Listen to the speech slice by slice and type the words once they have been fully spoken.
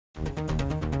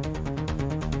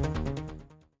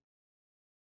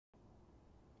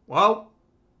Well,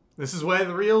 this is where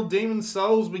the real Demon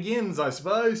Souls begins, I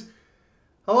suppose.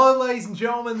 Hello, ladies and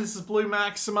gentlemen, this is Blue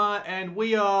Maxima, and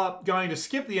we are going to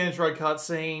skip the intro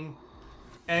cutscene,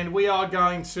 and we are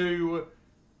going to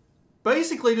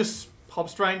basically just hop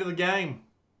straight into the game.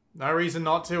 No reason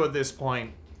not to at this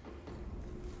point.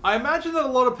 I imagine that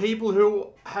a lot of people who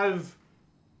have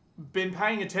been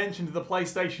paying attention to the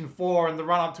PlayStation 4 and the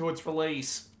run-up to its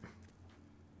release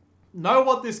know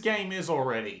what this game is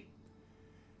already.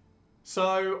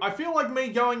 So, I feel like me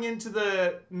going into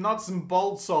the nuts and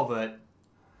bolts of it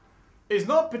is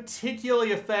not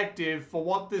particularly effective for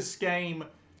what this game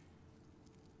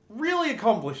really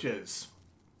accomplishes.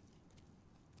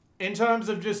 In terms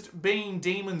of just being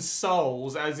Demon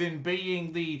Souls, as in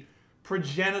being the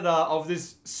progenitor of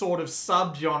this sort of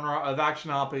subgenre of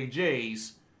action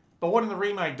RPGs, but what in the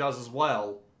remake does as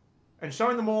well. And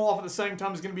showing them all off at the same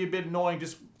time is going to be a bit annoying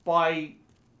just by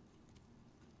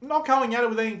not coming at it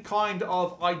with any kind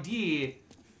of idea,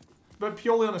 but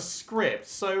purely on a script.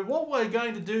 So what we're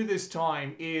going to do this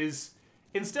time is,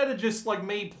 instead of just like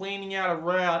me planning out a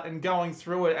route and going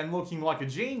through it and looking like a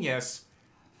genius,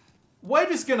 we're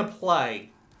just going to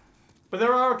play. But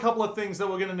there are a couple of things that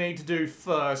we're going to need to do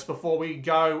first before we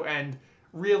go and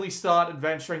really start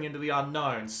adventuring into the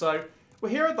unknown. So we're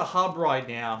here at the hub right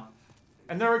now,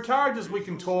 and there are characters we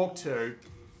can talk to,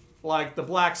 like the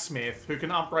blacksmith, who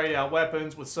can upgrade our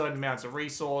weapons with certain amounts of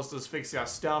resources, fix our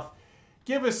stuff,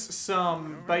 give us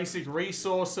some basic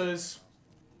resources.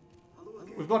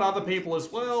 We've got other people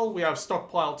as well. We have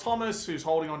Stockpile Thomas, who's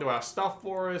holding onto our stuff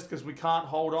for us, because we can't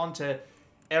hold on to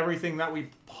everything that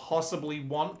we possibly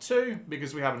want to,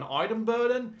 because we have an item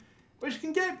burden, which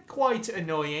can get quite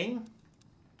annoying.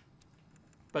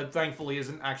 But thankfully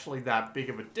isn't actually that big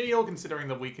of a deal, considering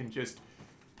that we can just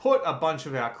put a bunch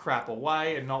of our crap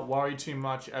away and not worry too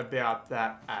much about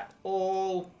that at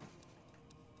all.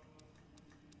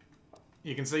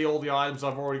 You can see all the items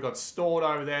I've already got stored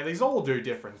over there. These all do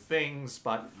different things,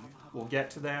 but we'll get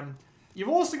to them. You've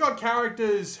also got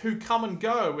characters who come and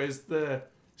go as the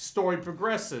story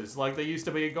progresses. Like, there used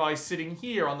to be a guy sitting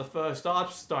here on the first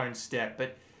Archstone step,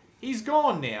 but he's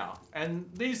gone now. And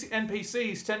these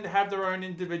NPCs tend to have their own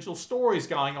individual stories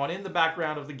going on in the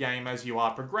background of the game as you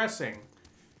are progressing.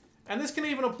 And this can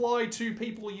even apply to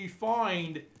people you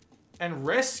find and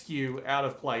rescue out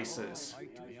of places. I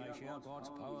share God's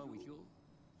power with you.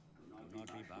 Do not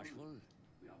be bashful.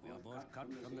 We are both cut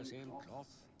from the same cloth.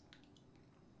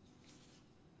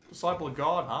 Disciple of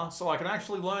God, huh? So I can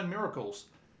actually learn miracles.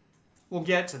 We'll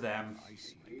get to them. I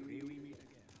see. Pray we meet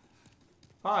again.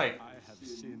 Hi. I have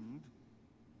sinned.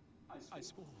 I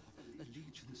swore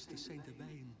allegiance to Saint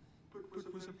Domain, but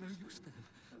was of no use then.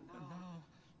 And now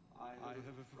I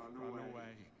have run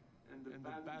away and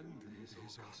abandoned his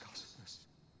augustness.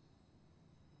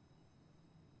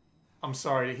 I'm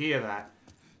sorry to hear that.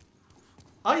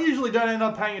 I usually don't end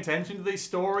up paying attention to these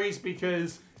stories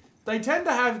because they tend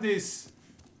to have this...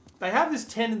 They have this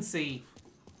tendency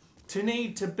to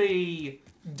need to be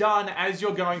done as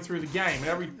you're going through the game.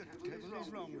 And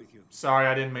Sorry,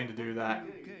 I didn't mean to do that.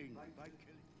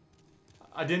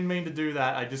 I didn't mean to do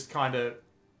that. I just kind of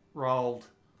rolled.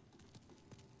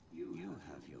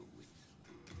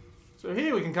 So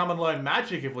here we can come and learn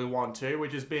magic if we want to,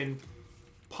 which has been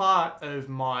part of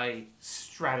my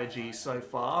strategy so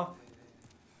far.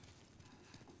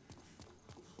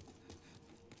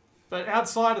 But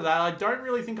outside of that, I don't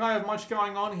really think I have much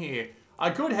going on here. I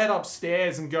could head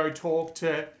upstairs and go talk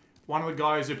to one of the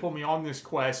guys who put me on this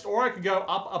quest, or I could go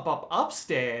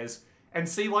upstairs and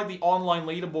see like the online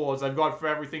leaderboards I've got for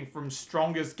everything from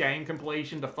strongest game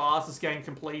completion to fastest game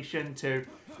completion to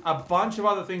a bunch of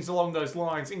other things along those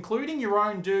lines, including your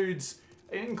own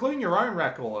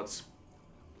records.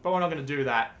 But we're not going to do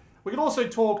that. We can also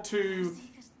talk to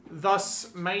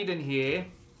Thus Maiden here,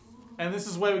 and this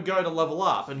is where we go to level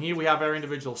up. And here we have our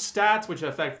individual stats, which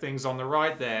affect things on the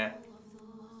right there.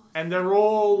 And they're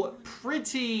all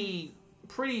pretty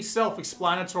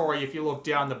self-explanatory if you look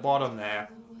down the bottom there.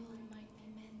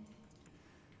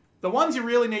 The ones you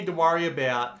really need to worry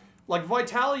about, like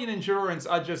Vitality and Endurance,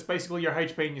 are just basically your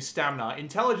HP and your stamina.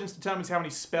 Intelligence determines how many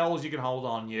spells you can hold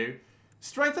on you.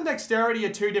 Strength and Dexterity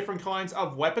are two different kinds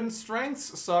of weapon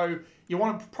strengths, so you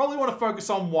probably want to focus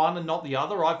on one and not the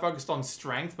other. I focused on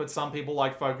Strength, but some people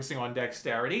like focusing on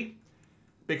Dexterity,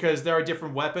 because there are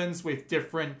different weapons with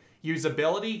different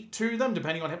usability to them,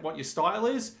 depending on what your style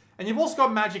is. And you've also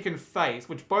got Magic and Faith,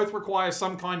 which both require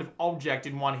some kind of object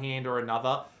in one hand or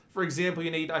another. For example, you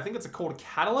need, I think it's called a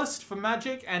Catalyst for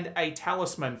Magic and a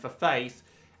Talisman for Faith.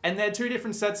 And they're two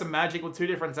different sets of magic with two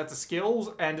different sets of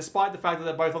skills, and despite the fact that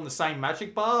they're both on the same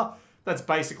magic bar, that's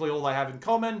basically all they have in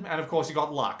common. And of course you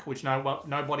got luck, which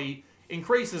nobody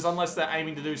increases unless they're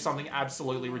aiming to do something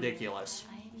absolutely ridiculous.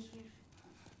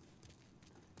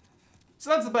 So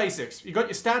that's the basics. You've got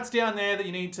your stats down there that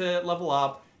you need to level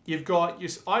up. You've got your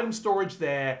item storage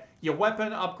there. Your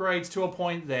weapon upgrades to a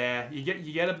point there. You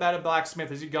get a better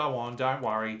blacksmith as you go on, don't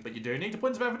worry. But you do need to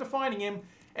put some effort to finding him.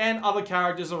 And other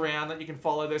characters around that you can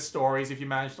follow their stories if you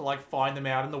manage to, like, find them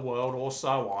out in the world or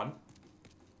so on.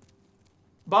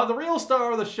 But the real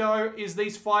star of the show is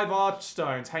these 5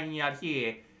 archstones hanging out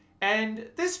here. And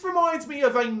this reminds me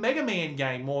of a Mega Man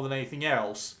game more than anything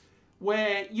else,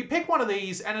 where you pick one of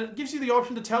these and it gives you the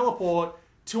option to teleport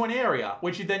to an area,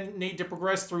 which you then need to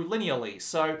progress through linearly.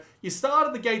 So you start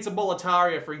at the gates of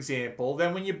Latria, for example,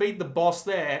 then when you beat the boss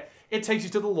there, it takes you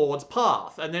to the Lord's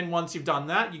Path. And then once you've done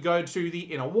that, you go to the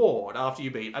Inner Ward after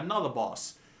you beat another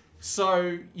boss.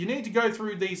 So you need to go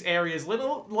through these areas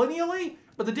linearly,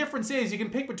 but the difference is you can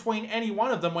pick between any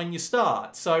one of them when you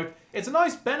start. So it's a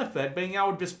nice benefit being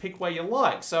able to just pick where you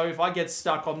like. So if I get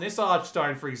stuck on this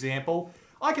archstone, for example,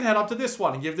 I can head up to this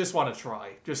one and give this one a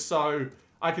try, just so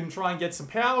I can try and get some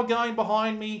power going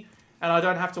behind me, and I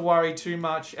don't have to worry too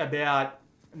much about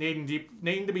needing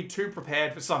to be too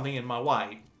prepared for something in my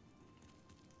way.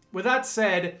 With that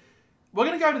said, we're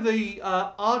going to go to the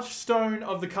Archstone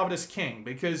of the Covetous King,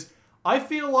 because I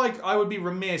feel like I would be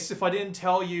remiss if I didn't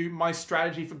tell you my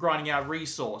strategy for grinding out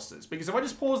resources. Because if I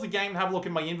just pause the game and have a look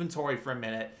in my inventory for a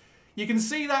minute, you can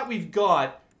see that we've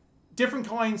got different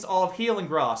kinds of healing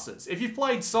grasses. If you've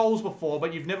played Souls before,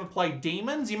 but you've never played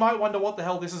Demons, you might wonder what the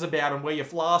hell this is about and where your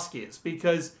flask is,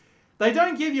 because they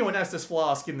don't give you an Estus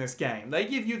flask in this game. They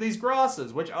give you these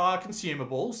grasses, which are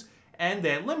consumables, and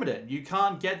they're limited. You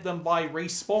can't get them by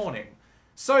respawning.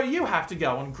 So you have to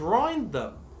go and grind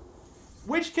them,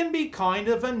 which can be kind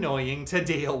of annoying to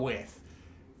deal with.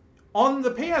 On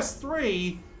the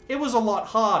PS3, it was a lot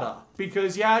harder,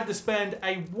 because you had to spend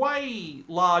a way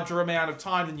larger amount of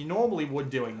time than you normally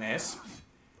would doing this.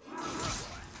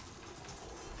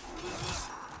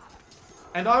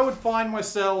 And I would find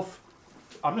myself...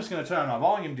 I'm just going to turn my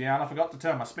volume down. I forgot to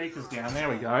turn my speakers down. There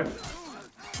we go.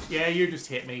 Yeah, you just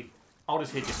hit me. I'll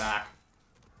just hit you back.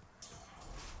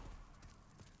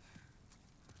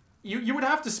 You would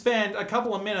have to spend a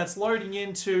couple of minutes loading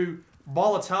into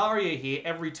Boletaria here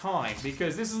every time,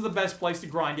 because this is the best place to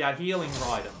grind out healing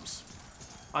items.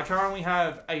 I currently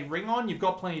have a ring on. You've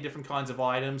got plenty of different kinds of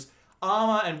items.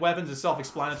 Armor and weapons are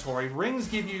self-explanatory. Rings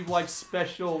give you, like,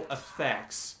 special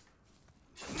effects.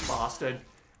 Bastard.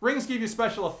 Rings give you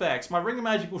special effects. My Ring of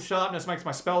Magical Sharpness makes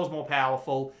my spells more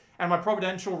powerful, and my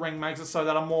Providential Ring makes it so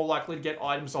that I'm more likely to get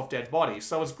items off dead bodies.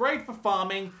 So it's great for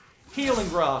farming healing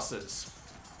grasses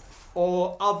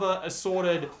or other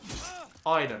assorted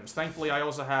items. Thankfully, I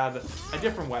also have a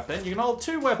different weapon. You can hold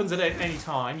 2 weapons at any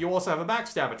time. You also have a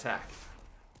backstab attack.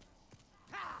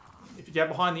 If you get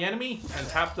behind the enemy and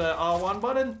tap the R1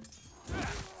 button,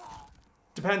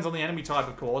 depends on the enemy type,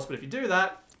 of course, but if you do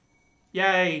that,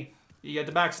 yay, you get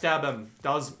to backstab him.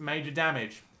 Does major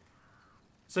damage.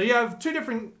 So you have 2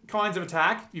 different kinds of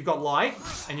attack. You've got light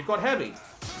and you've got heavy.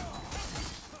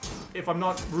 If I'm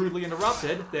not rudely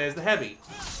interrupted, there's the heavy.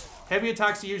 Heavy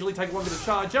attacks usually take longer to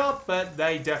charge up, but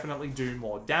they definitely do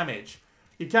more damage.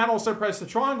 You can also press the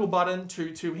triangle button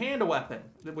to two-hand a weapon,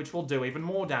 which will do even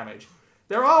more damage.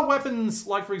 There are weapons,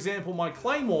 like for example my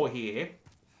claymore here.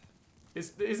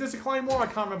 Is this a claymore? I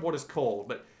can't remember what it's called,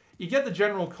 but you get the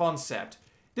general concept.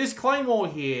 This claymore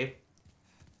here,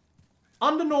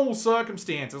 under normal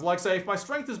circumstances, like say if my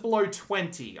strength is below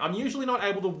 20, I'm usually not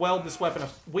able to wield this weapon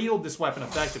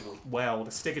effectively.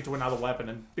 Weld, stick it to another weapon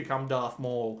and become Darth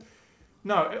Maul.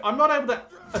 No, I'm not able to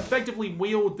effectively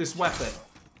wield this weapon.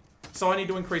 So I need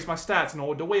to increase my stats in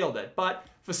order to wield it. But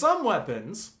for some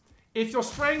weapons, if your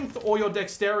strength or your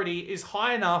dexterity is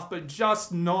high enough but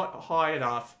just not high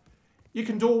enough, you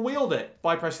can dual wield it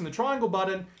by pressing the triangle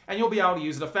button and you'll be able to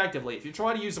use it effectively. If you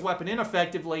try to use the weapon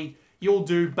ineffectively, you'll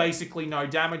do basically no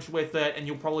damage with it and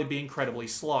you'll probably be incredibly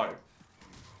slow.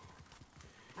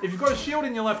 If you've got a shield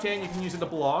in your left hand, you can use it to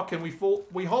block, and we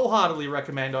wholeheartedly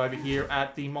recommend over here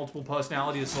at the Multiple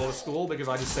Personality Disorder School, because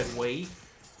I just said we.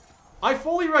 I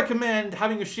fully recommend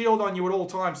having a shield on you at all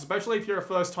times, especially if you're a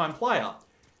first-time player,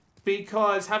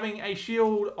 because having a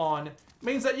shield on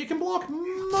means that you can block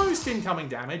most incoming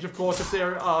damage. Of course, if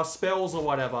there are spells or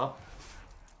whatever,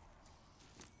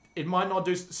 it might not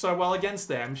do so well against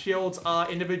them. Shields are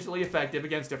individually effective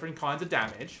against different kinds of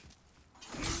damage.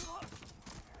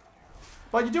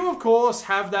 But you do, of course,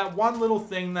 have that one little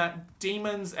thing that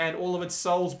Demons and all of its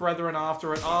Souls brethren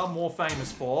after it are more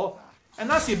famous for, And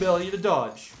that's the ability to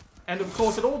dodge. And of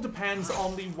course, it all depends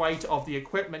on the weight of the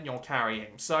equipment you're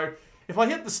carrying. So, if I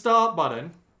hit the start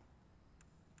button,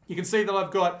 you can see that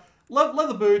I've got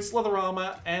leather boots, leather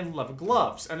armor, and leather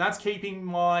gloves. And that's keeping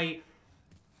my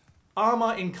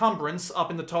armor encumbrance up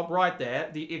in the top right there,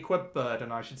 the equip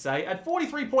burden, I should say, at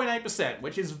 43.8%,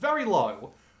 which is very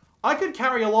low. I could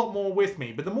carry a lot more with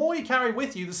me, but the more you carry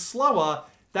with you, the slower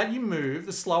that you move,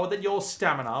 the slower that your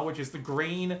stamina, which is the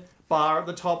green bar at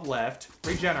the top left,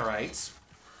 regenerates,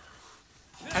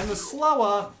 and the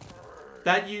slower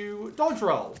that you dodge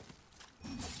roll.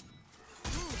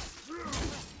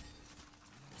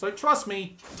 So trust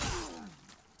me,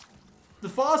 the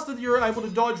faster that you're able to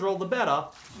dodge roll, the better,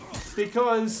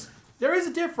 because there is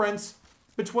a difference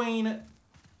between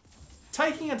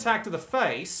taking an attack to the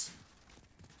face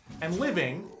and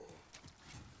living,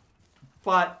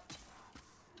 but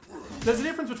there's a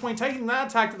difference between taking that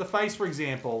attack to the face, for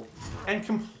example, and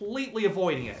completely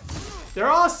avoiding it. There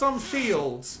are some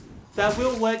shields that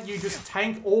will let you just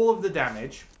tank all of the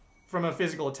damage from a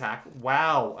physical attack.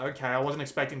 Wow, okay, I wasn't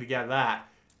expecting to get that.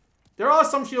 There are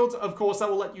some shields, of course, that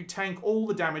will let you tank all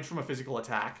the damage from a physical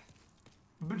attack.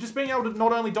 But just being able to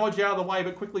not only dodge out of the way,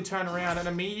 but quickly turn around and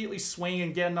immediately swing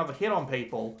and get another hit on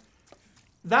people,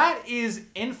 that is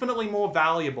infinitely more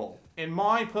valuable, in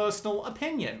my personal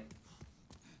opinion.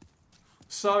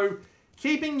 So,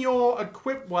 keeping your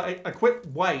equip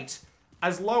weight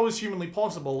as low as humanly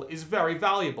possible is very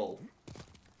valuable.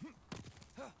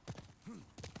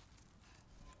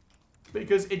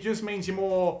 Because it just means you're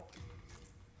more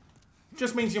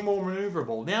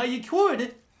maneuverable. Now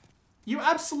you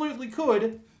absolutely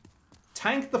could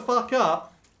tank the fuck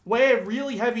up, wear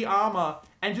really heavy armor,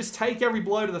 and just take every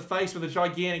blow to the face with a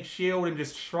gigantic shield and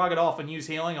just shrug it off and use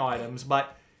healing items,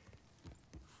 but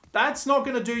that's not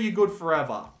going to do you good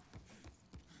forever.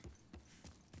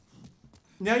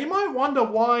 Now, you might wonder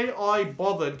why I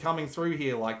bothered coming through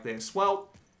here like this. Well,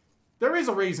 there is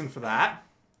a reason for that.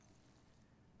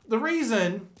 The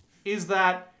reason is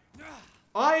that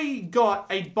I got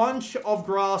a bunch of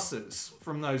grasses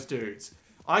from those dudes.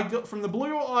 I got from the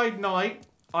Blue-Eyed Knight.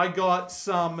 I got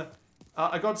some.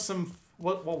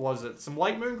 What was it? Some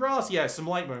Late Moon grass. Yeah, some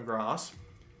Late Moon grass.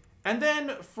 And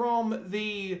then from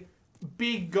the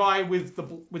big guy with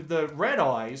the red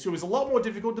eyes, who is a lot more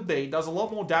difficult to beat, does a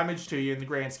lot more damage to you in the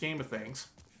grand scheme of things,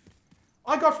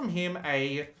 I got from him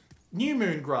a New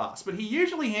Moon grass, but he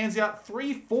usually hands out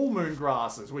 3 Full Moon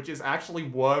grasses, which is actually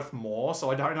worth more,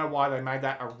 so I don't know why they made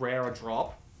that a rarer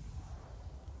drop.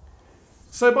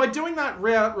 So by doing that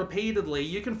route repeatedly,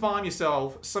 you can farm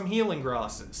yourself some healing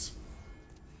grasses.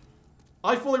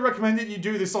 I fully recommend that you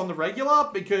do this on the regular,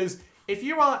 because if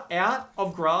you are out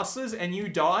of grasses and you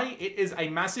die, it is a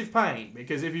massive pain,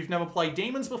 because if you've never played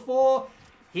demons before,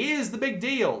 here's the big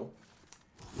deal.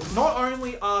 Not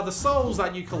only are the souls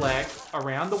that you collect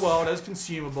around the world as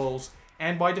consumables,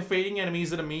 and by defeating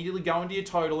enemies that immediately go into your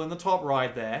total in the top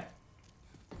right there,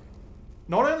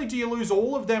 not only do you lose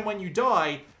all of them when you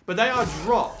die, but they are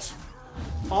dropped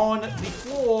on the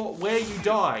floor where you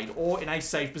died, or in a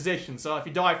safe position. So if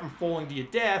you die from falling to your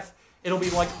death, it'll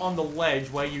be like on the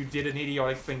ledge where you did an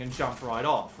idiotic thing and jumped right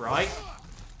off, right?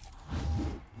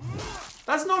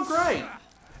 That's not great.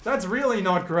 That's really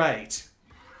not great.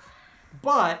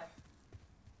 But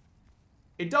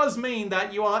it does mean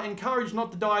that you are encouraged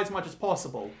not to die as much as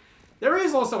possible. There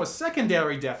is also a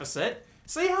secondary deficit.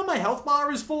 See how my health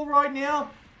bar is full right now?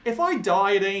 If I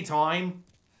die at any time,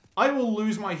 I will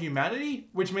lose my humanity,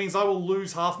 which means I will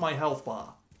lose half my health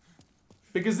bar.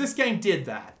 Because this game did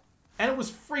that. And it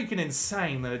was freaking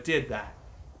insane that it did that.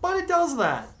 But it does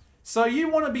that. So you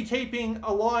want to be keeping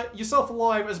yourself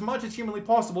alive as much as humanly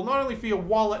possible, not only for your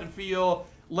wallet and for your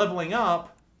leveling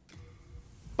up,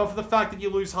 but for the fact that you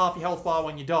lose half your health bar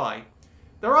when you die.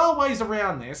 There are ways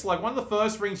around this. Like, one of the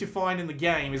first rings you find in the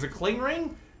game is a cling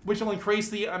ring, which will increase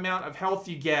the amount of health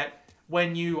you get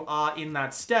when you are in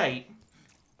that state.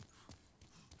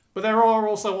 But there are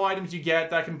also items you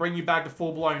get that can bring you back to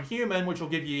full-blown human, which will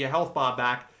give you your health bar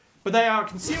back. But they are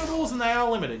consumables and they are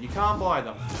limited. You can't buy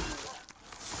them.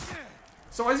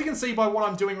 So as you can see by what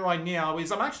I'm doing right now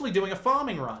is I'm actually doing a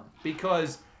farming run,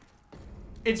 because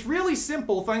it's really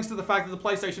simple, thanks to the fact that the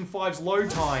PlayStation 5's load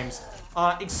times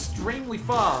are extremely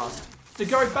fast, to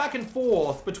go back and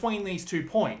forth between these 2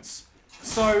 points.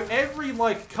 So every,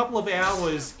 couple of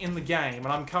hours in the game,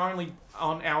 and I'm currently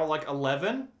on hour,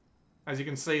 11, as you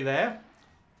can see there.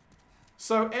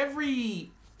 So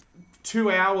every 2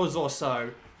 hours or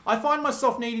so, I find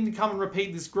myself needing to come and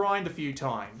repeat this grind a few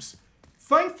times.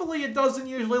 Thankfully, it doesn't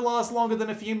usually last longer than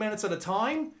a few minutes at a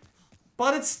time,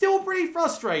 but it's still pretty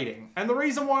frustrating. And the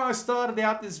reason why I started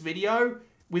out this video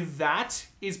with that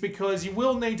is because you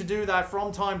will need to do that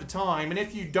from time to time, and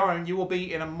if you don't, you will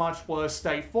be in a much worse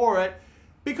state for it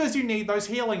because you need those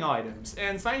healing items.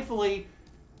 And thankfully,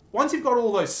 once you've got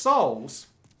all those souls,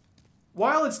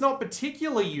 while it's not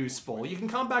particularly useful, you can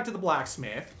come back to the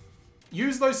blacksmith,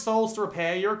 use those souls to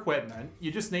repair your equipment.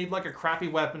 You just need like a crappy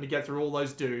weapon to get through all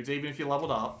those dudes, even if you're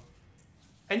leveled up.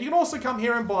 And you can also come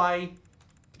here and buy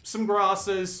some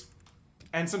grasses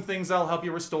and some things that'll help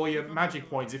you restore your magic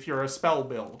points if you're a spell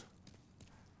build.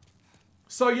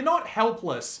 So you're not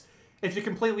helpless if you're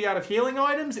completely out of healing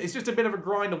items. It's just a bit of a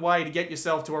grind away to get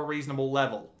yourself to a reasonable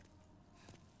level.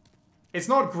 It's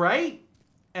not great,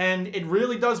 and it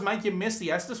really does make you miss the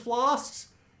Estus flasks.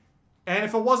 And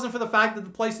if it wasn't for the fact that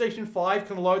the PlayStation 5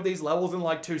 can load these levels in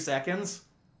like 2 seconds,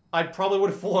 I probably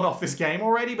would have fallen off this game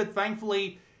already, but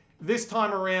thankfully, this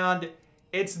time around,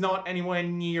 it's not anywhere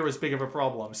near as big of a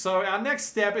problem. So our next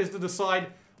step is to decide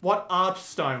what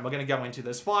archstone we're going to go into.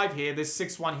 There's 5 here. This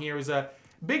 6th one here is a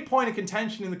big point of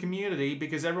contention in the community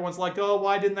because everyone's like, oh,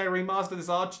 why didn't they remaster this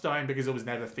archstone? Because it was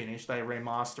never finished.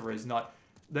 Remaster is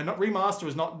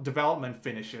not development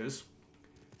finishes.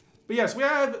 But yes, we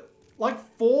have like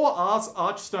 4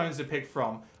 archstones to pick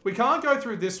from. We can't go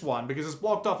through this one because it's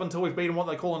blocked off until we've beaten what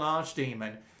they call an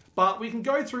archdemon. But we can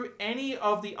go through any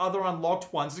of the other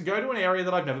unlocked ones and go to an area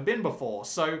that I've never been before.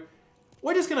 So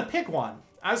we're just going to pick one.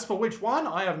 As for which one,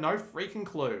 I have no freaking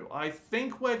clue. I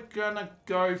think we're going to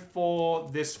go for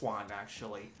this one,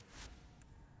 actually.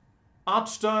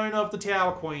 Archstone of the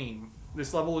Tower Queen.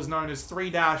 This level is known as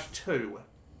 3-2.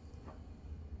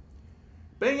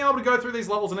 Being able to go through these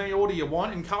levels in any order you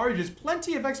want encourages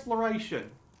plenty of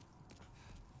exploration.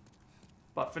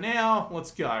 But for now,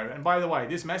 let's go. And by the way,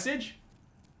 this message,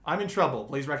 I'm in trouble.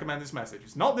 Please recommend this message.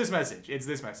 It's not this message. It's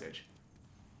this message.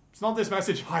 It's not this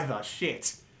message either.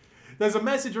 Shit. There's a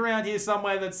message around here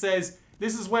somewhere that says,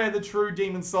 this is where the true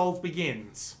Demon Souls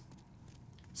begins.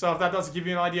 So if that doesn't give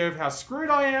you an idea of how screwed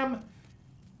I am,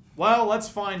 well, let's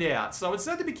find out. So it's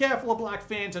said to be careful of Black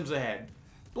Phantoms ahead.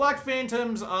 Black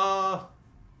Phantoms are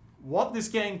what this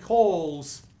game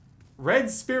calls red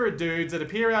spirit dudes that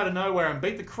appear out of nowhere and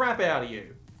beat the crap out of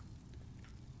you.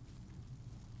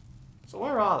 So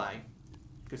where are they?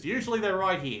 Because usually they're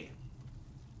right here.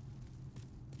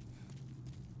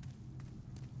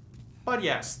 But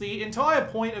yes, the entire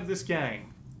point of this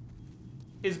game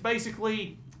is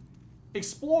basically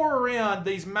explore around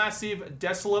these massive,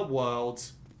 desolate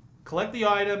worlds, collect the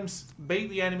items, beat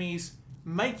the enemies,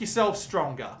 make yourself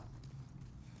stronger.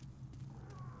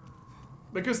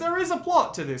 Because there is a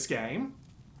plot to this game,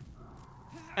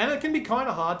 and it can be kind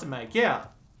of hard to make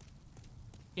out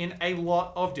in a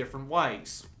lot of different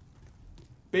ways.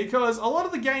 Because a lot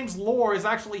of the game's lore is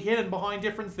actually hidden behind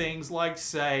different things like,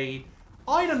 say,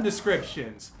 item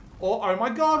descriptions. Or, oh my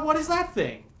god, what is that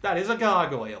thing? That is a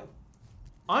gargoyle.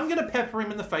 I'm gonna pepper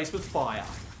him in the face with fire.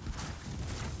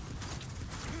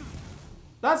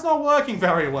 That's not working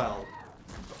very well.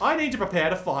 I need to prepare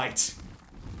to fight.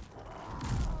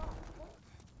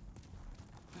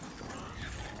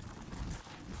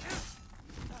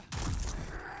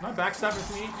 No backstabbing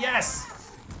from me? Yes!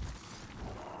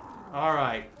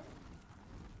 Alright.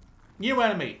 New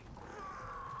enemy.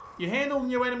 You handle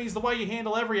new enemies the way you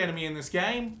handle every enemy in this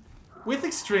game, with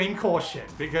extreme caution,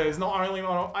 because not only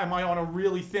am I on a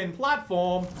really thin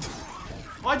platform,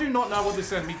 I do not know what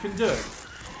this enemy can do.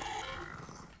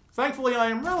 Thankfully, I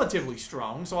am relatively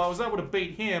strong, so I was able to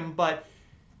beat him, but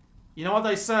you know what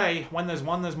they say, when there's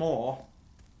one, there's more.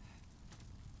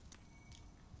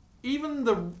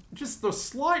 Even just the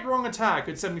slight wrong attack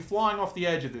could send me flying off the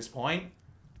edge at this point.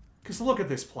 Because look at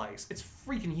this place. It's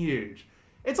freaking huge.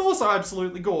 It's also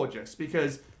absolutely gorgeous,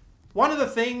 because one of the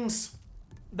things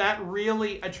that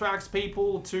really attracts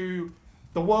people to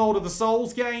the world of the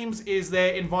Souls games is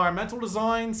their environmental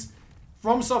designs.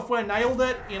 From Software nailed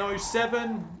it in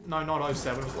 07. No, not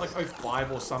 07. It was like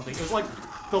 05 or something. It was like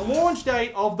the launch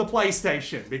date of the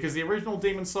PlayStation, because the original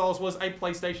Demon Souls was a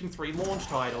PlayStation 3 launch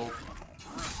title.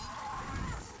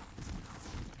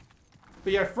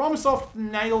 But yeah, FromSoft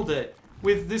nailed it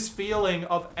with this feeling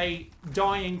of a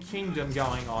dying kingdom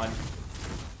going on.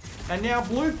 And now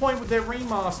Bluepoint with their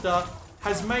remaster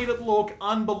has made it look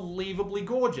unbelievably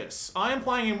gorgeous. I am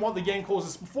playing in what the game calls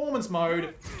its performance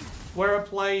mode, where it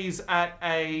plays at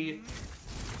a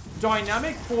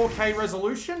dynamic 4K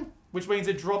resolution, which means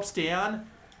it drops down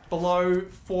below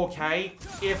 4K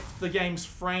if the game's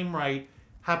frame rate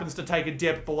happens to take a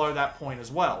dip below that point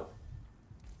as well.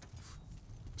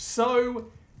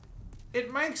 So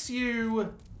it makes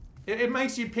you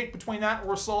pick between that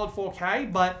or a solid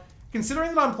 4K, but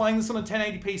considering that I'm playing this on a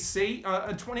 1080p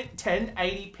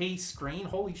screen,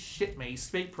 holy shit me,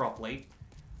 speak properly.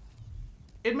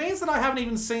 it means that I haven't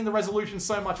even seen the resolution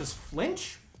so much as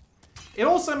flinch. It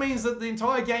also means that the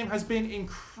entire game has been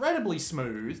incredibly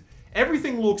smooth.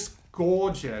 Everything looks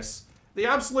gorgeous. The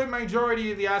absolute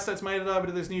majority of the assets made it over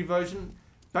to this new version,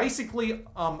 basically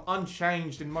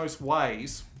unchanged in most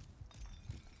ways.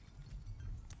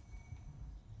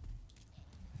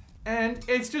 And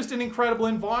it's just an incredible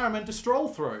environment to stroll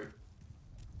through.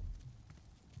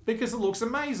 Because it looks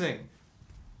amazing.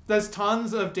 There's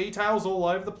tons of details all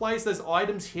over the place. There's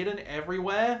items hidden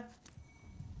everywhere.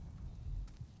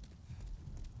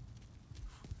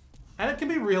 And it can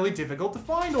be really difficult to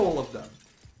find all of them.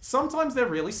 Sometimes they're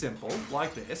really simple,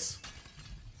 like this.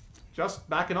 Just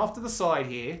backing off to the side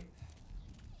here.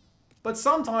 But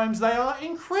sometimes they are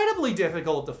incredibly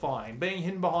difficult to find, being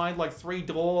hidden behind like 3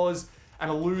 doors, an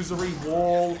illusory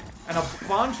wall, and a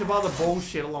bunch of other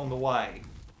bullshit along the way.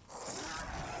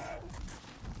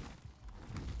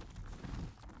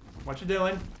 What you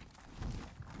doing?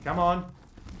 Come on.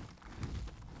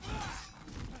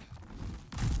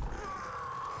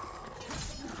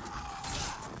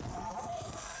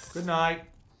 Good night.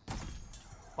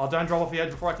 Oh, don't drop off the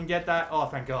edge before I can get that. Oh,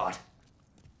 thank God.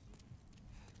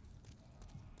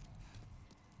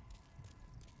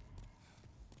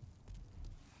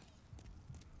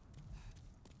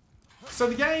 So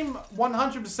the game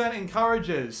 100%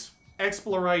 encourages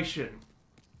exploration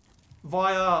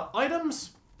via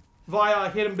items, via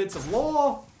hidden bits of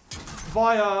lore,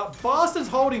 via bastards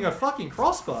holding a fucking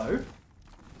crossbow,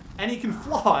 and he can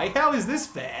fly. How is this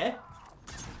fair?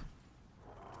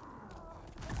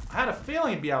 I had a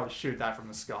feeling he'd be able to shoot that from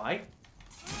the sky.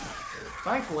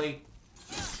 Thankfully,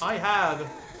 I have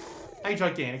a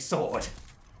gigantic sword.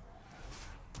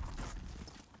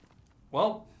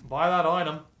 Well, buy that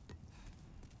item.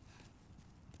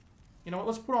 You know what,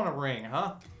 let's put on a ring,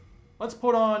 huh? Let's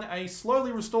put on a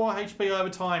slowly restore HP over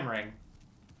time ring.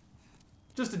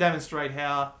 Just to demonstrate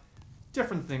how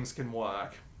different things can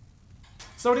work.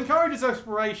 So it encourages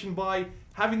exploration by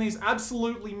having these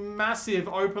absolutely massive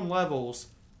open levels,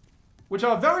 which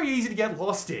are very easy to get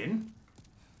lost in,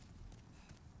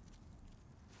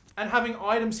 and having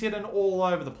items hidden all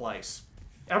over the place.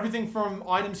 Everything from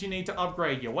items you need to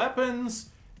upgrade your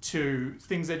weapons, to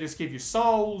things that just give you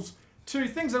souls, to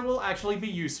things that will actually be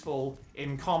useful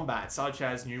in combat, such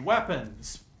as new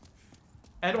weapons.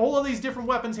 And all of these different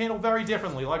weapons handle very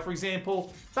differently. Like, for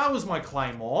example, that was my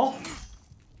claymore.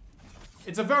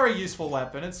 It's a very useful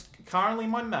weapon. It's currently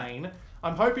my main.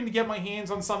 I'm hoping to get my hands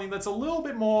on something that's a little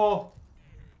bit more...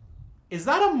 Is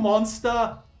that a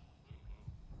monster?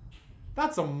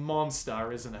 That's a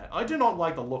monster, isn't it? I do not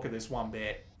like the look of this one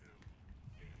bit.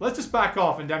 Let's just back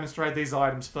off and demonstrate these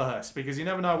items first, because you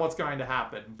never know what's going to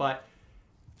happen. But,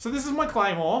 so this is my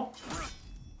claymore.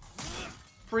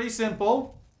 Pretty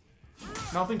simple.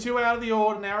 Nothing too out of the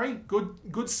ordinary.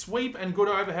 Good sweep and good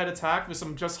overhead attack with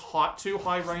some just too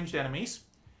high ranged enemies.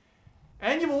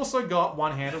 And you've also got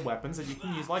one-handed weapons that you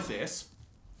can use like this.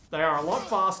 They are a lot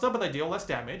faster, but they deal less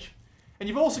damage. And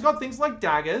you've also got things like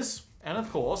daggers. And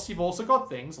of course, you've also got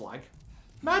things like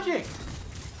magic.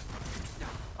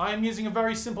 I am using a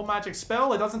very simple magic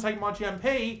spell. It doesn't take much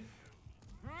MP,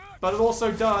 but it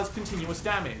also does continuous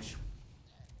damage.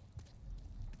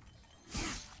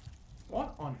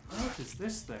 What on earth is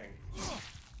this thing?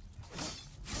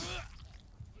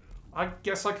 I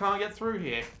guess I can't get through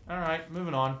here. Alright,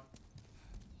 moving on.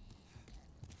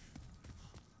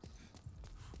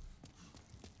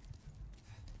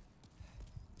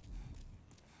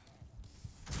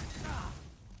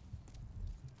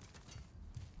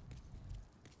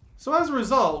 So as a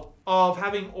result of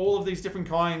having all of these different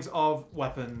kinds of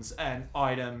weapons and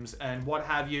items and what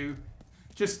have you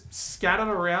just scattered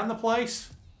around the place,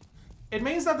 it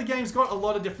means that the game's got a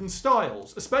lot of different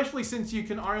styles, especially since you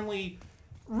can only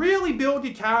really build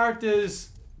your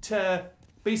characters to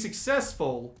be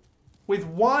successful with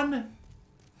one,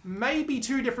 maybe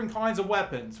 2 different kinds of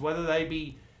weapons, whether they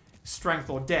be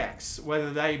strength or dex,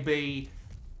 whether they be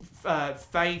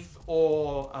faith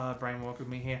or... brain work with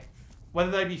me here.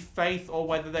 Whether they be faith or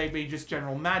whether they be just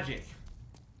general magic.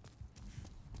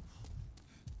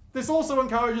 This also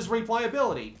encourages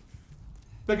replayability,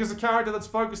 because a character that's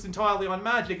focused entirely on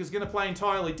magic is going to play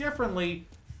entirely differently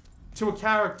to a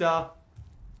character...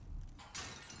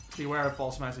 Beware of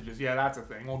false messages. Yeah, that's a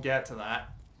thing. We'll get to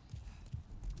that.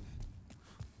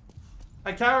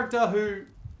 A character who...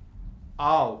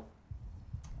 Oh.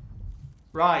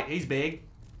 Right, he's big.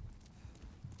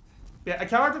 Yeah, a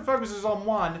character that focuses on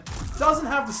one doesn't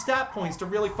have the stat points to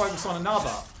really focus on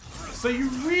another. So you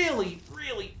really,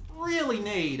 really, really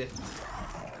need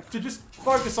to just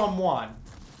focus on one.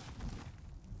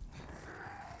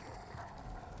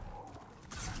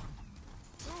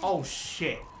 Oh,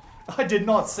 shit. I did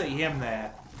not see him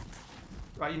there.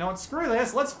 Right, you know what? Screw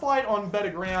this. Let's fight on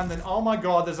better ground than... Oh my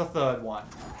god, there's a third one.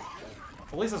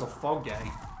 At least there's a fog gate.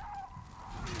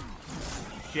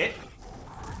 Shit.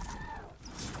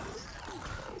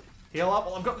 Heal up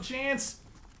while I've got the chance.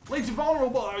 Leaves you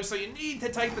vulnerable though, so you need to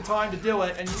take the time to do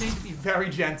it, and you need to be very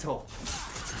gentle.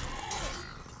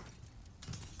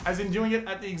 As in doing it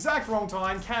at the exact wrong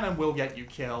time, cannon will get you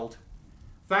killed.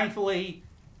 Thankfully,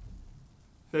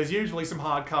 there's usually some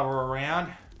hard cover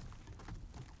around.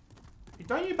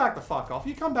 Don't you back the fuck off,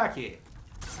 you come back here.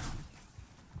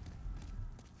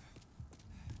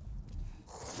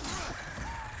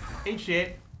 Eat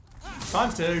shit.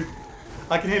 ×2.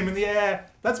 I can hit him in the air.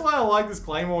 That's why I like this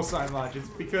Claymore so much. It's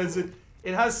because it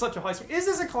has such a high swing. Is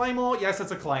this a Claymore? Yes,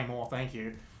 it's a Claymore. Thank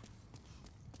you.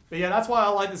 But yeah, that's why I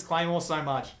like this Claymore so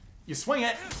much. You swing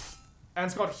it, and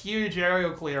it's got huge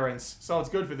aerial clearance. So it's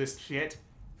good for this shit.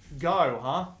 Go,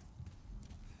 huh?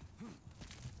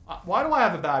 Why do I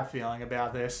have a bad feeling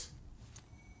about this?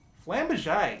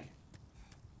 Flamboyant.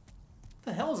 What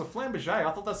the hell is a flamboyant? I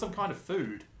thought that's some kind of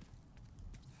food.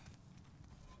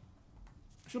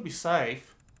 Should be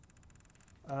safe.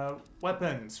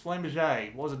 Weapons.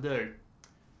 Flamboyant. What does it do?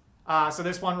 So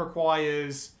this one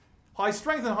requires high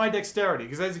strength and high dexterity.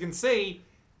 Because as you can see,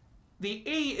 the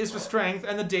E is for strength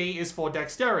and the D is for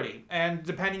dexterity. And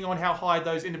depending on how high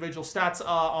those individual stats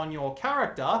are on your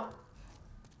character,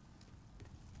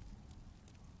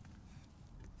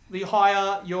 the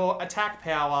higher your attack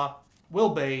power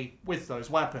will be with those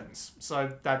weapons.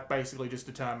 So that basically just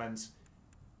determines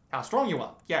how strong you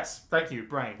are. Yes, thank you,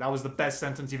 brain. That was the best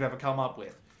sentence you've ever come up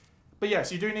with. But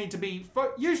yes, you do need to be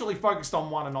usually focused on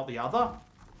one and not the other.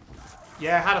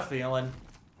 Yeah, had a feeling.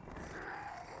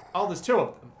 Oh, there's 2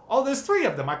 of them. Oh, there's 3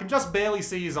 of them. I can just barely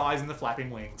see his eyes and the flapping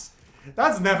wings.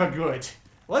 That's never good.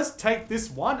 Let's take this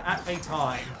one at a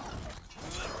time.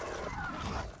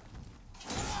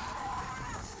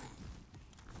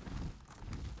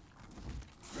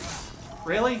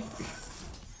 Really?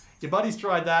 Your buddies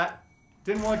tried that.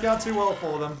 Didn't work out too well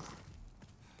for them.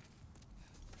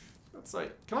 Let's see.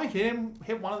 Can I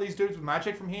hit one of these dudes with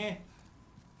magic from here?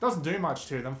 Doesn't do much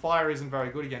to them. Fire isn't very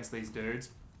good against these dudes.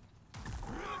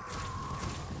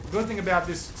 The good thing about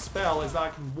this spell is that I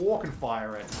can walk and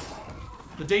fire it.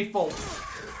 The default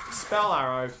spell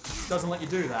arrow doesn't let you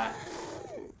do that.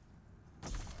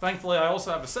 Thankfully, I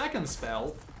also have a second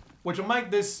spell, which will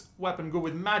make this weapon good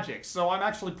with magic. So I'm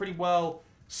actually pretty well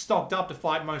stocked up to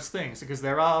fight most things, because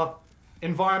there are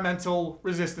environmental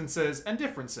resistances and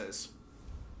differences.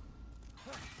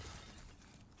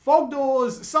 Fog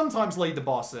doors sometimes lead to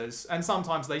bosses, and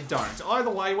sometimes they don't. Either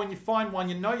way, when you find one,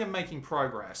 you know you're making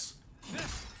progress.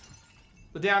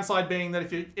 The downside being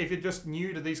that if you're just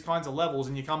new to these kinds of levels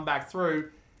and you come back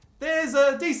through, there's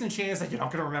a decent chance that you're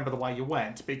not going to remember the way you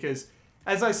went, because,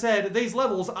 as I said, these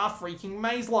levels are freaking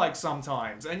maze-like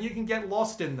sometimes, and you can get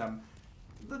lost in them.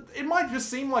 It might just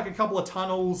seem like a couple of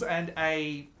tunnels and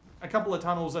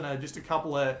just a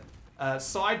couple of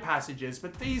side passages,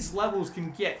 but these levels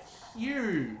can get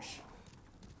huge.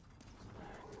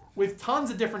 With tons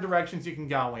of different directions you can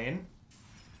go in.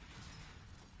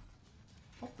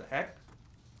 What the heck?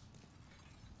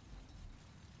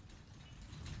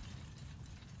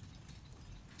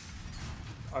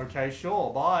 Okay,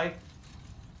 sure, bye.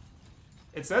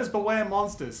 It says beware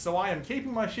monsters, so I am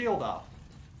keeping my shield up.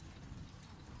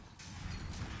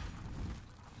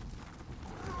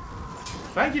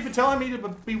 Thank you for telling me to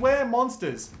beware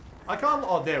monsters. I can't...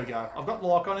 Oh, there we go. I've got the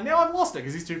lock on, and now I've lost it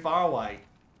because he's too far away.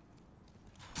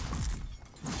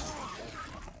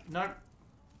 Nope.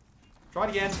 Try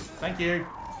it again. Thank you.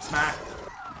 Smack.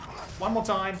 One more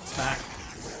time. Smack.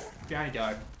 Down you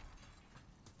go.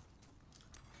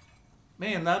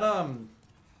 Man,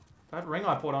 that ring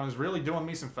I put on is really doing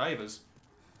me some favors.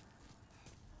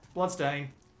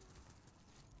 Bloodstain.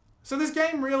 So this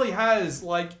game really has,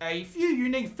 like, a few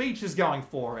unique features going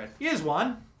for it. Here's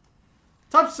one.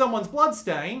 Touch someone's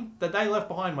bloodstain that they left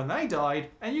behind when they died,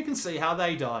 and you can see how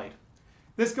they died.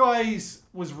 This guy's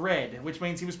was red, which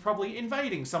means he was probably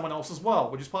invading someone else as well,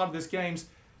 which is part of this game's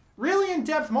really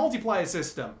in-depth multiplayer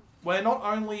system, where not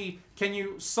only can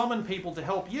you summon people to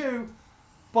help you,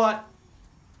 but...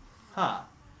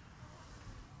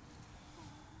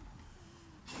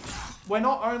 Where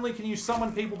not only can you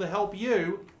summon people to help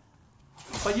you,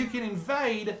 but you can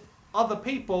invade other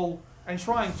people and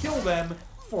try and kill them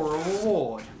for a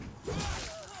reward.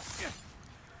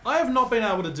 I have not been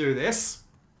able to do this,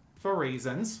 for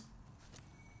reasons.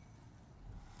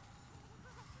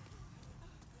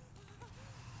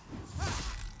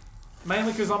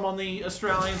 Mainly because I'm on the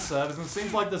Australian servers, and it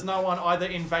seems like there's no one either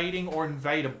invading or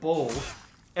invadable.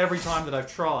 every time that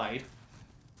I've tried.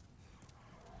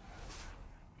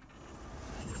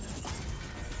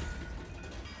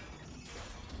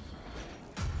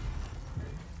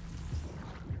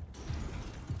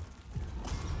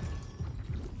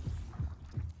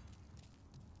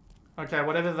 Okay,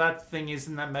 whatever that thing is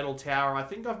in that metal tower, I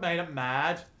think I've made it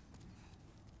mad.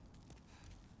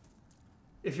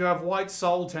 If you have white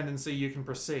soul tendency, you can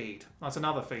proceed. That's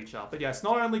another feature. But yes,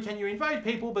 not only can you invade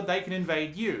people, but they can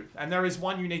invade you. And there is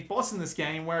one unique boss in this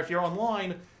game where if you're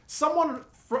online, someone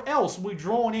else will be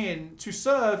drawn in to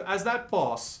serve as that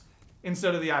boss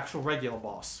instead of the actual regular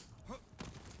boss.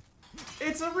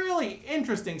 It's a really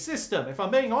interesting system, if I'm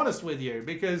being honest with you,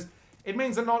 because it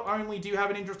means that not only do you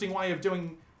have an interesting way of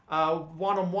doing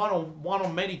one-on-one or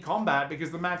one-on-many combat,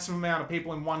 because the maximum amount of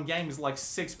people in one game is like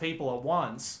 6 people at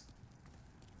once,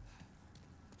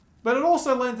 but it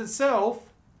also lends itself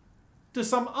to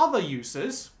some other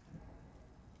uses,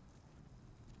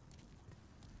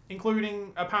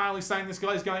 including apparently saying this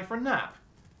guy's going for a nap.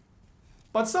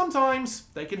 But sometimes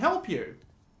they can help you.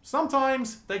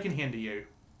 Sometimes they can hinder you.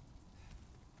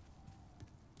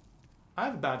 I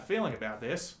have a bad feeling about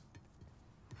this.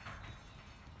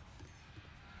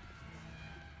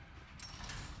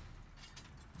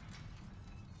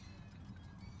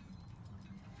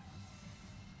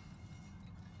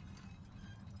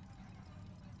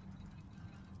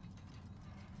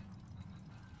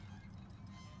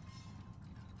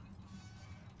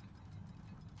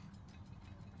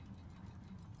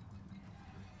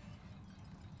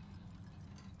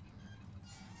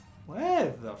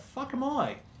 Where the fuck am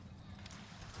I?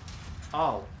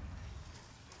 Oh.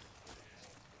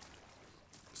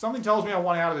 Something tells me I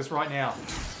want out of this right now.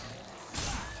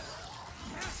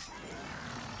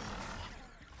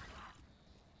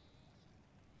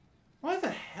 Where the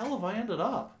hell have I ended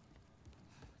up?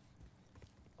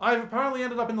 I've apparently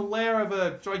ended up in the lair of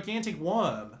a gigantic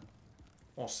worm.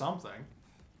 Or something.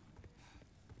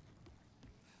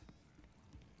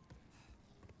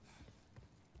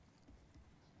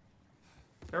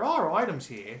 There are items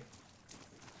here.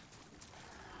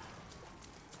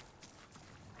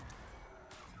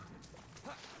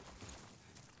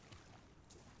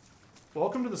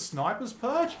 Welcome to the sniper's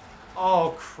perch?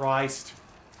 Oh, Christ.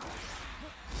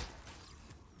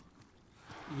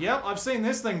 Yep, I've seen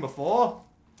this thing before.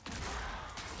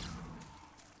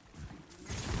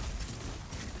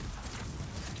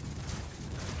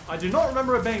 I do not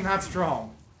remember it being that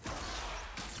strong.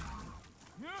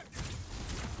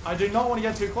 I do not want to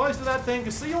get too close to that thing,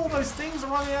 because see all those things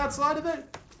around the outside of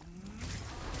it?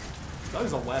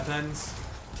 Those are weapons.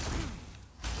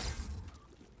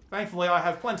 Thankfully, I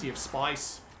have plenty of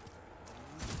spice,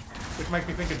 which makes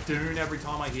me think of Dune every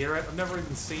time I hear it. I've never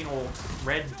even seen or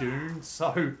read Dune,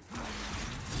 so I'm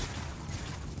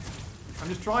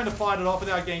just trying to fight it off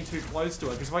without getting too close to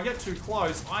it, because if I get too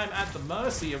close, I am at the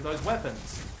mercy of those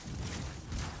weapons.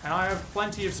 And I have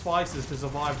plenty of spices to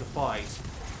survive the fight,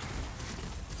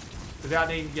 without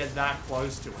needing to get that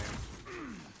close to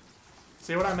him.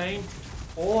 See what I mean?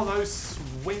 All of those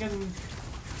swinging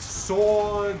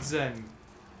swords and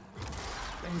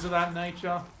things of that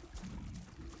nature.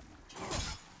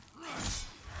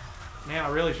 Man, I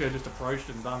really should have just approached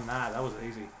and done that. That was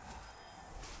easy.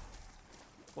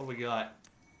 What do we got?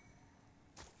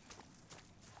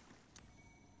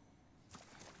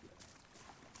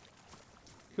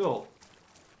 Cool.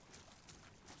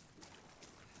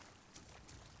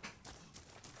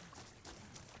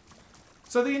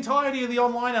 So the entirety of the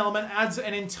online element adds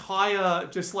an entire,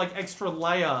 just like, extra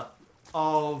layer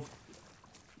of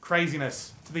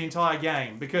craziness to the entire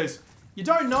game, because you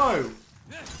don't know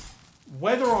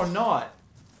whether or not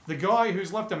the guy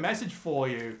who's left a message for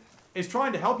you is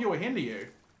trying to help you or hinder you.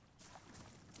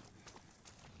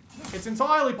 It's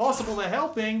entirely possible they're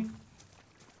helping,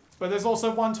 but there's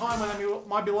also one time when they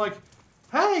might be like,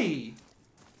 hey,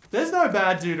 there's no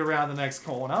bad dude around the next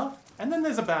corner, and then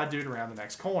there's a bad dude around the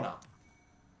next corner.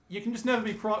 You can just never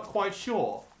be quite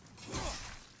sure.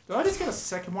 Did I just get a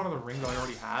second one of the rings I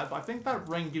already have? I think that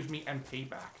ring gives me MP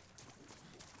back.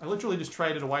 I literally just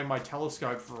traded away my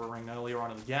telescope for a ring earlier on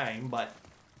in the game, but...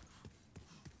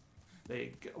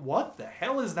 What the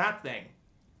hell is that thing?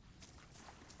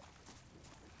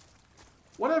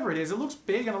 Whatever it is, it looks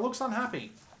big and it looks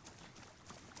unhappy.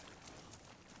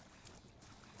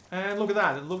 And look at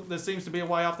that, there seems to be a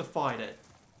way up to fight it.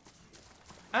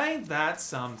 Ain't that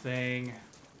something?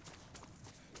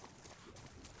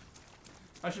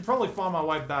 I should probably find my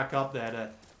way back up there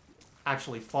to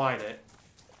actually fight it.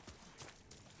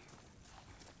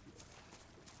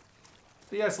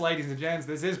 But yes, ladies and gents,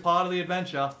 this is part of the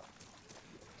adventure.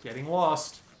 Getting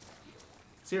lost.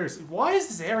 Seriously, why is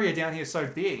this area down here so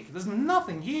big? There's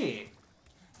nothing here.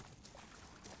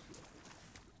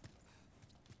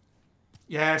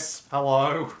 Yes,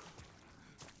 hello.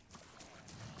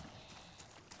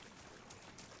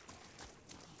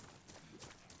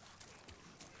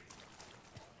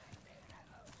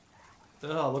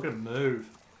 Oh, look at him move.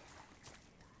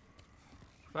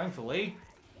 Thankfully.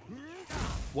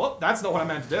 Whoop, that's not what I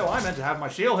meant to do. I meant to have my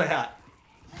shield out.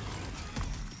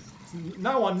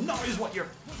 No one knows what you're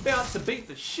about to beat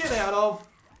the shit out of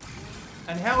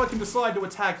and how it can decide to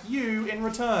attack you in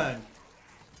return.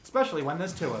 Especially when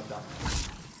there's two of them.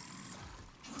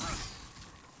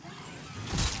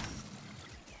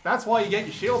 That's why you get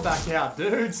your shield back out,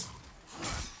 dudes.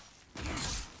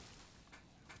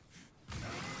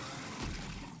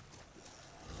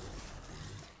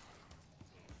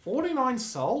 $49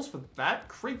 souls for that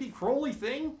creepy crawly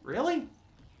thing? Really?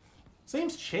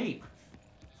 Seems cheap.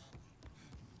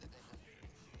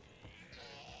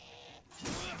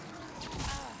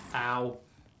 Ow.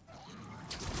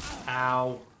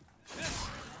 Ow.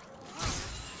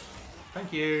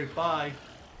 Thank you. Bye.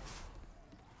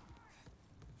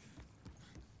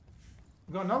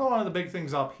 We've got another one of the big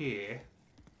things up here.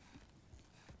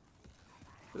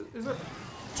 Is it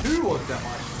two of them,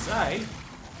 I should say?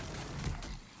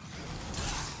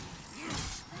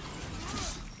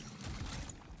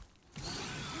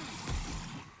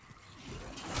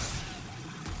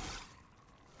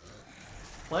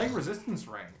 Plague resistance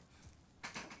ring.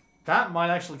 That might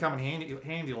actually come in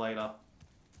handy later.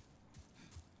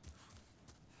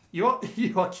 You are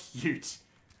cute.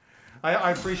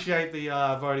 I appreciate the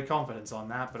vote of confidence on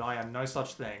that, but I am no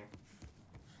such thing.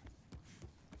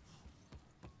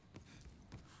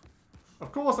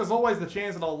 Of course, there's always the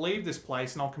chance that I'll leave this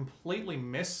place and I'll completely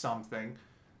miss something.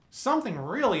 Something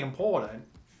really important.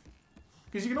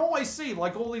 Because you can always see,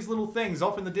 like, all these little things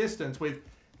off in the distance with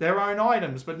their own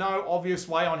items, but no obvious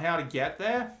way on how to get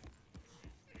there.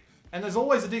 And there's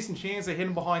always a decent chance they're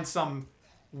hidden behind some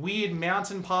weird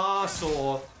mountain pass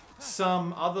or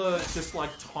some other just like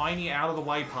tiny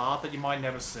out-of-the-way path that you might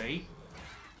never see.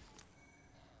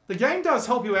 The game does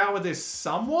help you out with this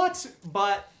somewhat,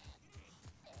 but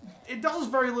it does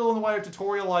very little in the way of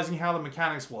tutorializing how the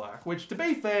mechanics work, which, to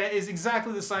be fair, is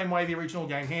exactly the same way the original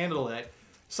game handled it.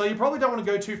 So you probably don't want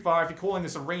to go too far if you're calling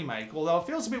this a remake, although it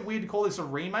feels a bit weird to call this a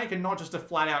remake and not just a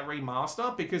flat-out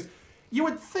remaster, because you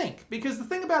would think, because the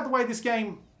thing about the way this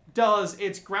game does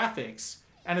its graphics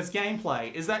and its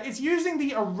gameplay is that it's using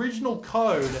the original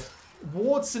code,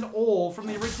 warts and all, from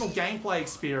the original gameplay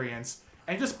experience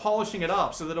and just polishing it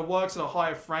up so that it works at a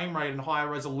higher frame rate and higher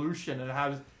resolution and it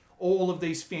has all of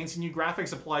these fancy new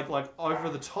graphics applied like over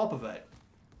the top of it.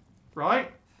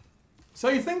 Right? So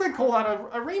you think they'd call that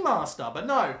a remaster, but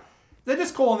no. They're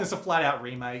just calling this a flat-out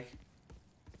remake.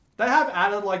 They have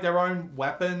added like their own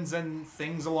weapons and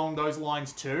things along those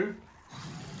lines too.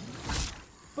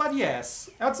 But yes,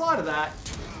 outside of that...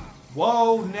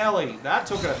 Whoa, Nelly. That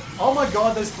took a... Oh my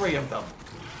god, there's 3 of them.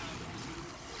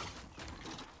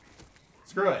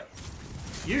 Screw it.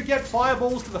 You get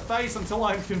fireballs to the face until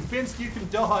I'm convinced you can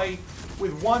die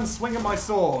with one swing of my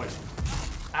sword.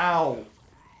 Ow.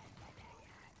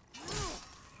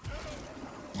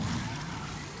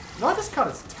 Did I just cut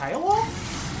its tail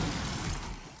off?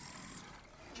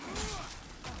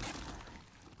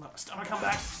 Stomach, come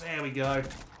back. There we go.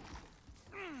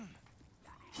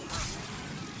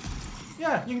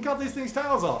 Yeah, you can cut these things'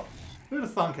 tails off. Who'd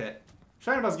have thunk it?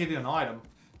 Shame it doesn't give you an item.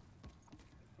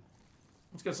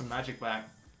 Let's get some magic back.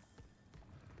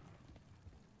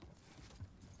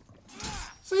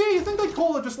 So yeah, you think they'd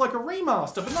call it just like a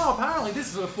remaster, but no, apparently this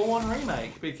is a full-on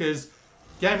remake, because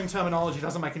gaming terminology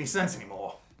doesn't make any sense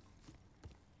anymore.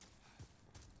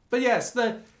 But yes,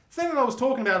 the thing that I was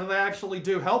talking about that they actually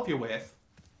do help you with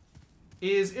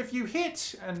is if you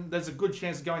hit, and there's a good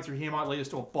chance of going through here might lead us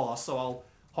to a boss, so I'll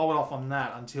hold off on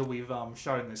that until we've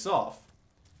shown this off.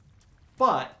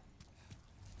 But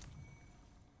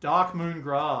Dark Moon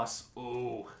Grass,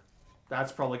 ooh,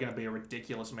 that's probably going to be a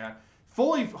ridiculous amount.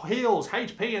 Fully heals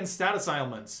HP and status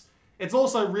ailments. It's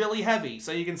also really heavy,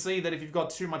 so you can see that if you've got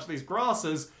too much of these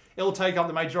grasses, it'll take up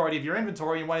the majority of your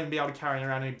inventory and you won't even be able to carry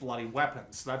around any bloody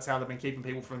weapons. So that's how they've been keeping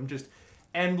people from just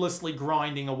endlessly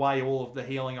grinding away all of the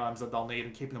healing items that they'll need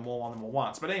and keeping them all on them at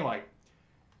once. But anyway,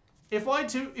 if I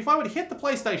were to hit the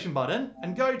PlayStation button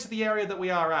and go to the area that we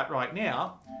are at right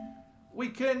now, we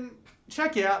can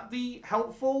check out the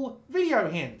helpful video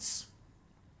hints.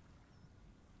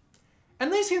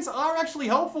 And these hints are actually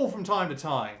helpful from time to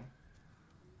time.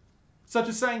 Such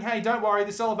as saying, hey, don't worry,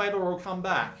 this elevator will come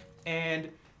back. And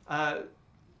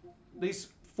these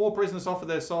 4 prisoners offer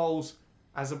their souls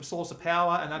as a source of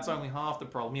power, and that's only half the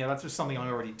problem. Yeah, that's just something I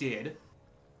already did.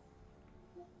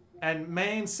 And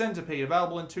Man Centipede,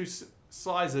 available in 2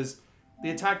 sizes. The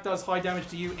attack does high damage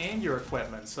to you and your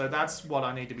equipment, so that's what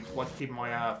I need to be keeping my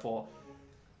eye out for.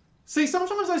 See,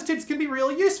 sometimes those tips can be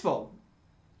really useful.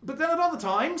 But then at other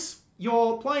times,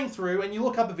 you're playing through and you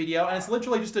look up a video and it's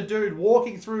literally just a dude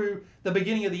walking through the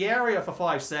beginning of the area for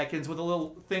 5 seconds with a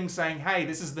little thing saying, hey,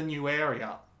 this is the new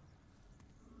area.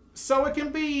 So it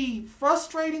can be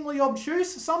frustratingly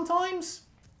obtuse sometimes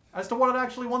as to what it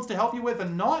actually wants to help you with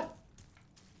and not.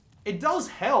 It does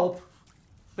help.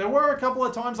 There were a couple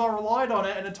of times I relied on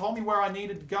it and it told me where I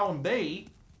needed to go and be.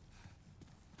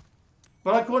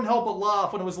 But I couldn't help but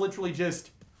laugh when it was literally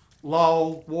just,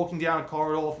 lol, walking down a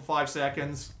corridor for 5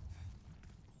 seconds.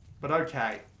 But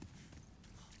okay.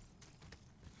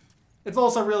 It's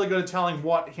also really good at telling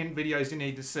what hint videos you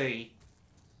need to see.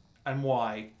 And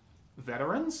why.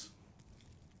 Veterans?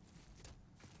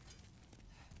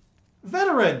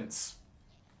 Veterans!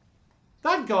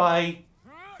 That guy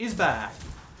is bad.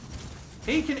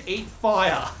 He can eat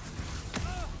fire.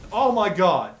 Oh my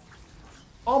god.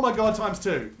 Oh my god times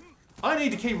 2. I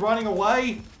need to keep running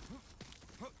away.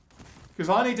 Because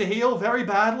I need to heal very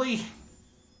badly.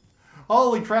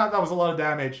 Holy crap, that was a lot of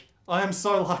damage. I am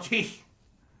so lucky.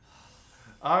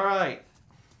 Alright.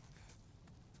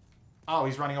 Oh,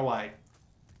 he's running away.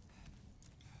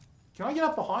 Can I get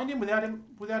up behind him without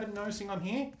him noticing I'm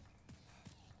here?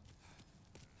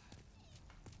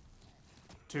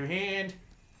 2 hand.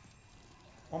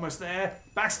 Almost there.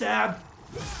 Backstab.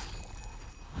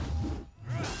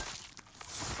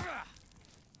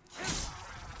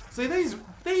 See,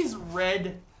 these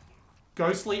red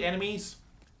ghostly enemies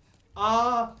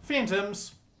are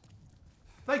phantoms.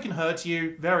 They can hurt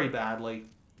you very badly.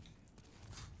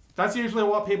 That's usually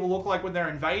what people look like when they're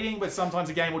invading, but sometimes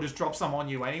the game will just drop some on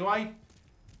you anyway.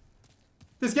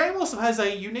 This game also has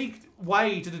a unique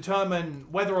way to determine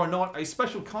whether or not a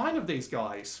special kind of these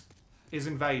guys is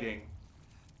invading.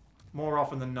 More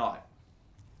often than not.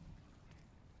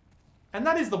 And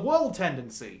that is the world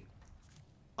tendency.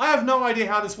 I have no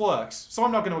idea how this works, so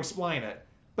I'm not going to explain it.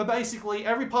 But basically,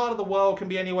 every part of the world can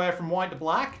be anywhere from white to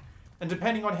black, and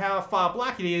depending on how far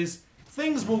black it is,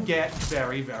 things will get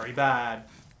very, very bad.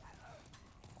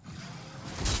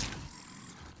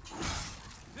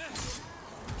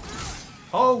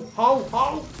 Ho, ho,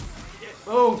 ho!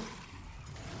 Oh!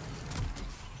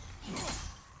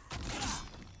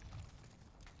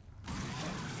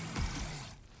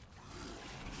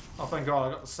 Oh, thank God,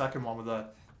 I got the second one with a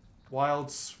wild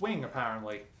swing,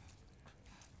 apparently.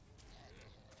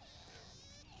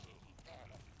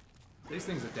 These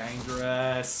things are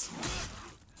dangerous.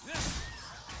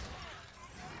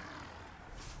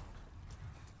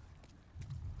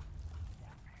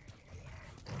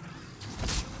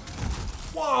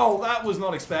 Whoa, that was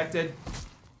not expected.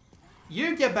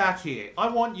 You get back here. I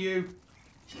want you.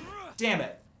 Damn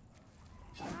it.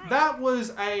 That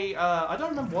was a, I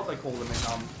don't remember what they call them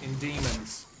in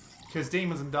Demons. Because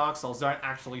Demons and Dark Souls don't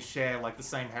actually share, like, the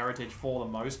same heritage for the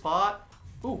most part.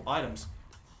 Ooh, items.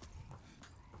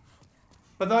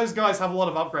 But those guys have a lot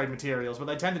of upgrade materials, but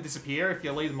they tend to disappear if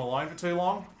you leave them alone for too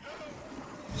long.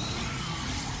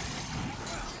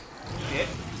 Shit.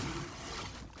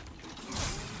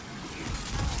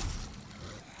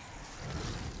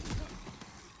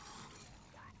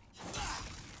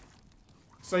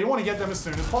 So you want to get them as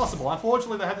soon as possible.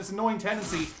 Unfortunately, they have this annoying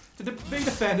tendency to be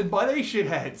defended by these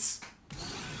shitheads.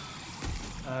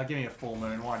 Give me a full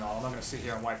moon, why not? I'm not going to sit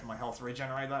here and wait for my health to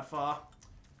regenerate that far.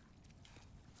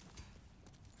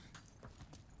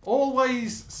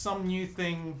 Always some new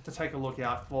thing to take a look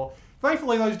out for.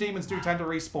 Thankfully, those demons do tend to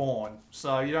respawn,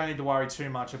 so you don't need to worry too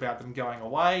much about them going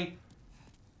away.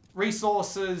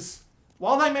 Resources,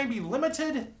 while they may be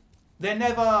limited, they're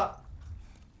never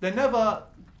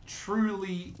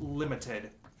truly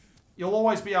limited. You'll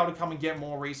always be able to come and get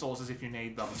more resources if you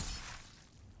need them.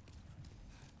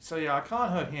 So yeah, I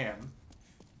can't hurt him.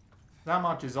 That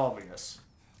much is obvious.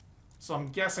 So I'm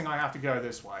guessing I have to go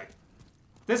this way.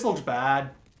 This looks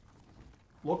bad.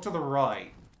 Look to the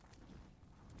right.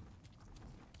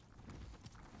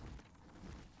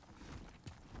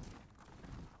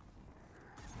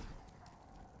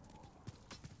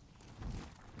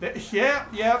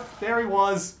 Yep, there he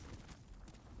was.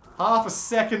 Half a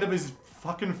second of his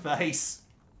fucking face.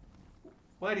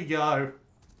 Where'd he go?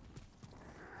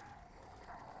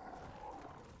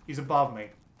 He's above me.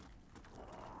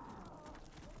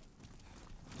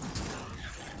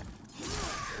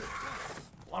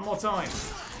 One more time.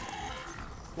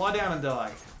 Lie down and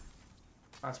die.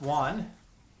 That's one.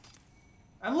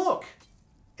 And look!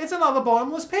 It's another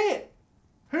bottomless pit!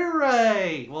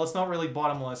 Hooray! Well, it's not really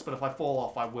bottomless, but if I fall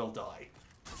off, I will die.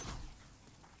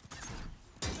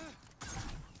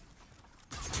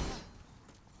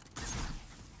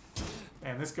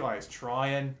 Man, this guy is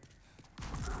trying.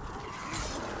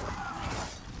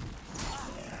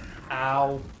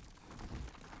 Ow.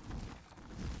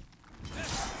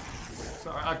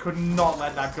 Sorry, I could not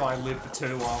let that guy live for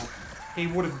too long. He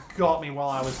would have got me while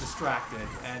I was distracted,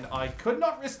 and I could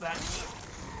not risk that.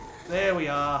 There we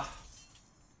are.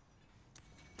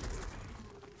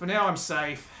 For now, I'm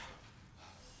safe.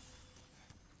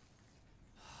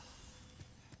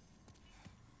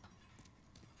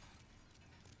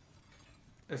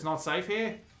 It's not safe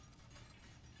here?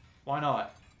 Why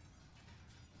not?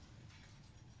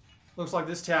 Looks like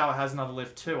this tower has another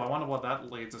lift too. I wonder what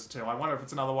that leads us to. I wonder if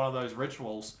it's another one of those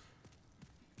rituals.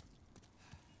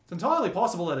 It's entirely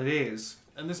possible that it is.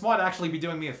 And this might actually be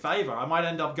doing me a favor. I might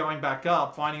end up going back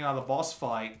up, finding another boss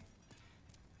fight.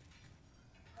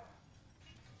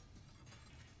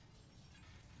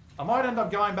 I might end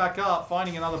up going back up,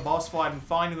 finding another boss fight, and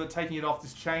finding that taking it off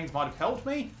this chains might have helped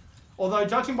me. Although,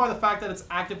 judging by the fact that it's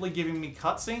actively giving me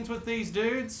cutscenes with these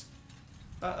dudes,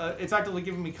 it's actively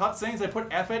giving me cutscenes. They put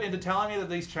effort into telling me that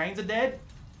these chains are dead.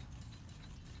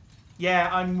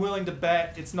 Yeah, I'm willing to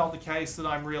bet it's not the case that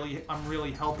I'm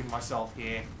really helping myself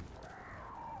here.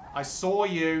 I saw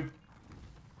you.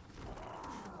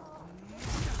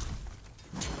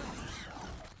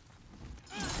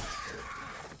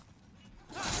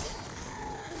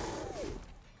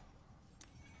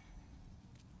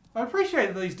 I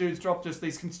appreciate that these dudes drop just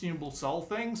these consumable soul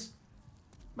things.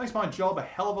 Makes my job a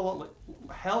hell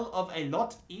of a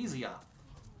lot easier.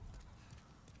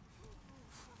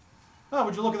 Oh,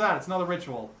 would you look at that? It's another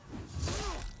ritual.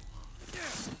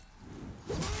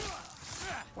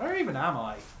 Where even am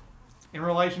I? In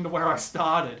relation to where I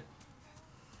started.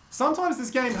 Sometimes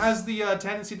this game has the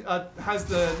tendency, has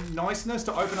the niceness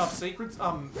to open up secret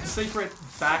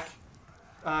back,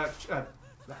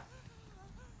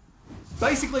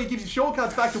 basically it gives you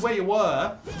shortcuts back to where you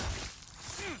were,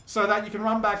 so that you can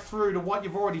run back through to what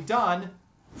you've already done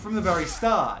from the very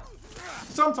start.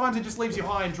 Sometimes it just leaves you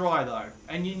high and dry though,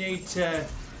 and you need to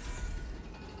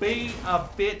be a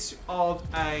bit of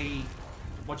a,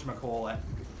 whatchamacallit,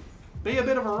 be a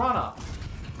bit of a runner.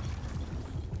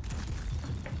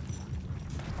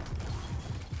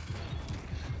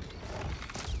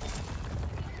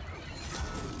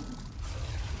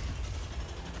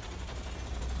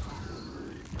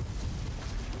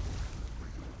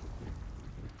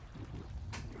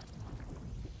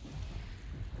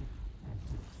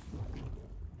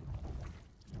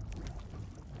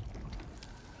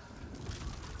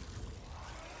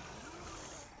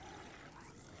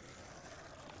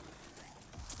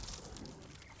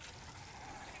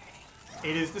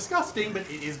 It is disgusting, but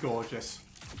it is gorgeous.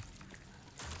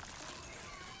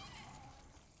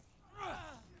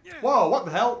 Whoa, what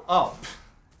the hell? Oh.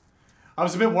 I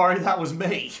was a bit worried that was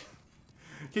me.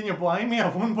 Can you blame me? I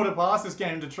wouldn't put it past this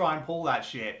game to try and pull that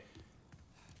shit.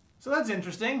 So that's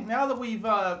interesting. Now that we've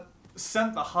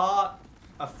sent the heart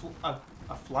a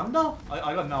flunder?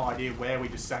 I got no idea where we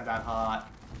just sent that heart.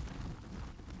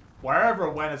 Wherever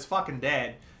it went, it's fucking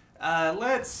dead.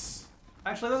 Let's...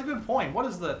 Actually, that's a good point. What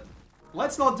is the...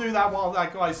 Let's not do that while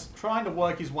that guy's trying to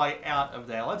work his way out of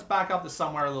there. Let's back up to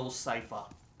somewhere a little safer.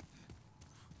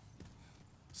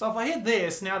 So if I hit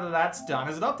this, now that that's done,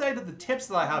 has it updated the tips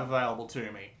that I have available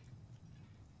to me?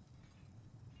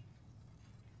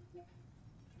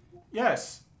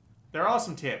 Yes, there are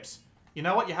some tips. You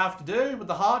know what you have to do? With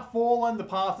the heart fallen, the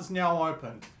path is now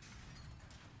open.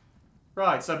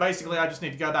 Right, so basically I just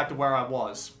need to go back to where I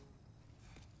was.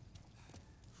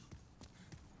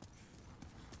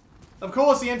 Of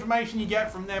course, the information you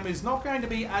get from them is not going to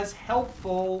be as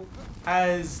helpful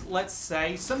as, let's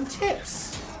say, some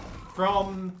tips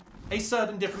from a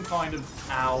certain different kind of,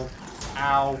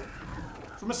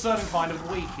 from a certain kind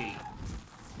of wiki.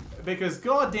 Because,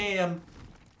 goddamn,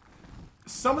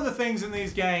 some of the things in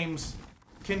these games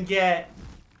can get,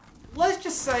 let's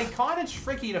just say, kind of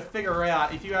tricky to figure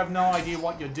out if you have no idea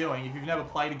what you're doing, if you've never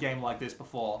played a game like this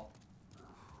before.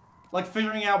 Like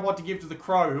figuring out what to give to the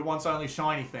crow who wants only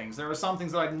shiny things. There are some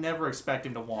things that I'd never expect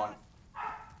him to want.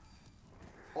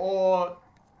 Or...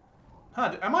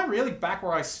 Huh, am I really back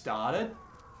where I started?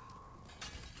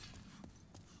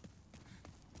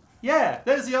 Yeah,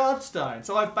 there's the archstone.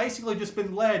 So I've basically just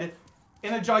been led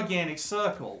in a gigantic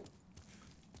circle.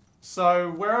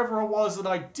 So wherever it was that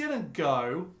I didn't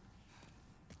go,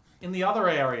 in the other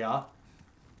area...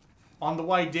 on the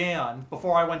way down,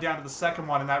 before I went down to the second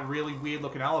one in that really weird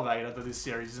looking elevator that this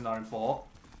series is known for.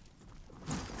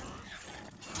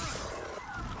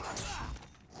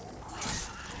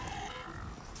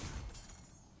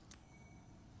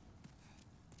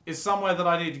 is somewhere that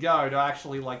I need to go to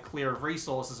actually, like, clear of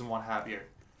resources and what have you.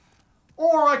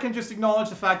 Or I can just acknowledge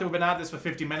the fact that we've been at this for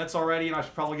 50 minutes already, and I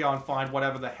should probably go and find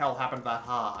whatever the hell happened to that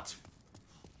heart.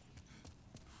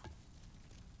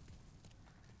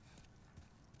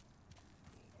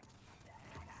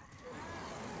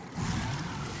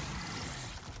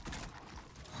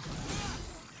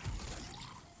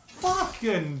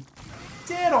 Fucking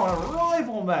dead on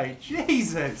arrival, mate.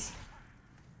 Jesus.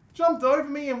 Jumped over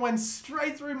me and went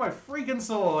straight through my freaking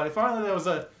sword. If only there was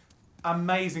a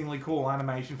amazingly cool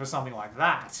animation for something like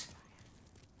that.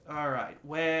 Alright,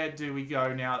 where do we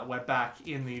go now that we're back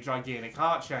in the gigantic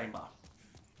heart chamber?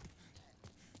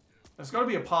 There's got to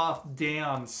be a path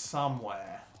down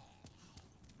somewhere.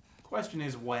 Question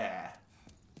is where?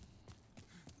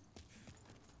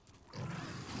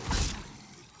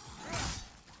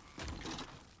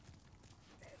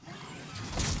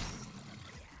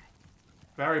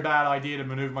 Very bad idea to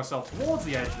maneuver myself towards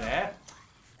the edge there.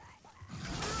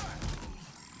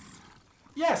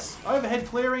 Yes, overhead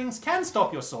clearings can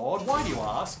stop your sword. Why do you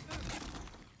ask?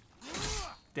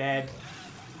 Dead.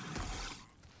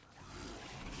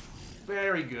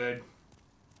 Very good.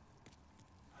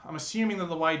 I'm assuming that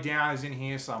the way down is in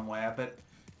here somewhere, but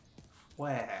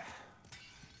where?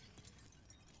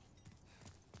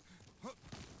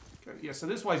 Yeah, so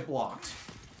this way's blocked.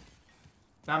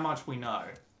 That much we know.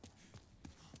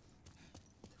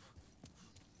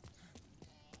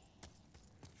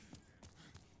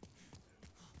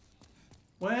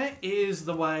 Where is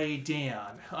the way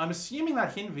down? I'm assuming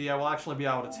that hint video will actually be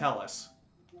able to tell us.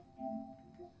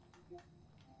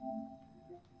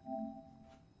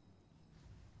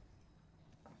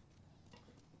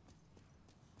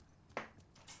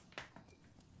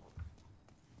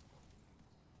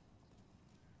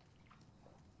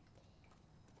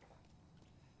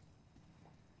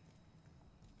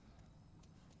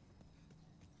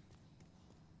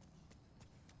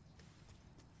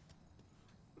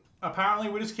 Apparently,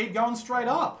 we just keep going straight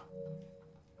up.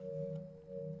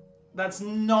 That's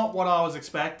not what I was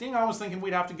expecting. I was thinking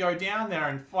we'd have to go down there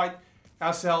and fight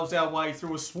ourselves our way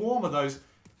through a swarm of those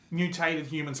mutated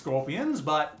human scorpions,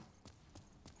 but...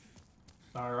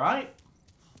 Alright.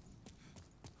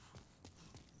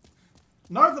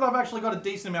 Note that I've actually got a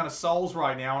decent amount of souls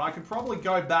right now, and I could probably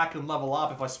go back and level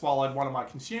up if I swallowed one of my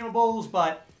consumables,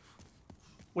 but...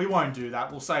 we won't do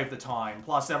that. We'll save the time.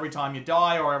 Plus, every time you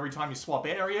die or every time you swap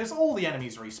areas, all the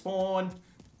enemies respawn.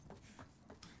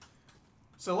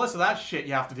 So the less of that shit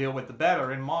you have to deal with, the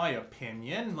better, in my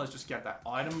opinion. Let's just get that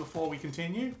item before we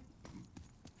continue.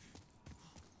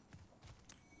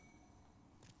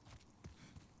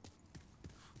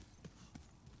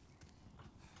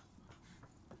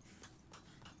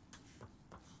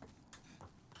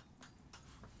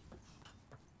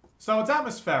 So it's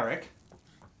atmospheric.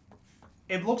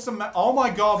 It looks oh my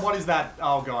god, what is that?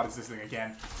 Oh god, it's this thing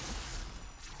again.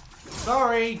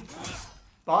 Sorry.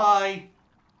 Bye.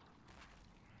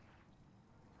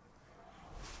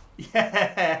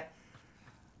 Yeah.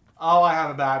 Oh, I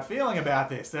have a bad feeling about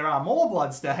this. There are more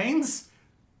bloodstains.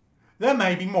 There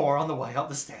may be more on the way up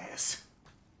the stairs.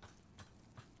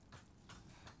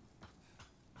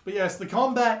 But yes, the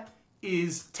combat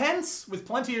is tense, with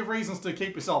plenty of reasons to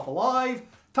keep yourself alive,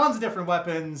 tons of different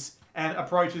weapons, and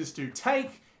approaches to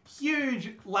take,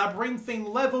 huge labyrinthine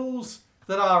levels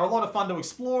that are a lot of fun to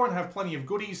explore and have plenty of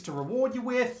goodies to reward you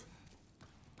with.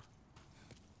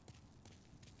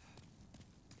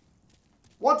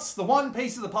 What's the one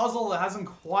piece of the puzzle that hasn't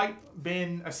quite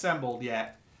been assembled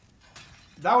yet?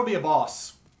 That would be a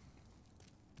boss.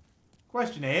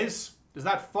 Question is, does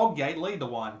that fog gate lead to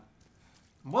one?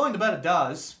 I'm willing to bet it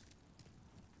does.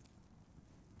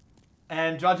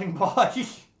 And judging by...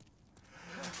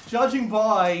 judging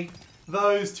by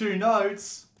those two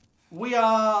notes, we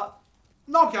are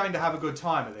not going to have a good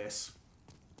time of this.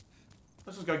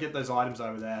 Let's just go get those items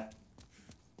over there.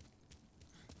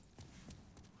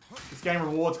 This game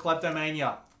rewards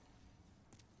kleptomania.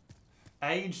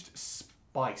 Aged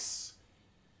spice.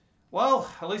 Well,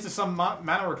 at least there's some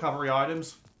mana recovery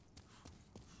items.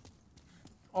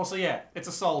 Also, yeah, it's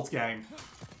a Souls game.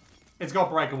 It's got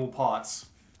breakable parts.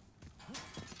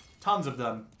 Tons of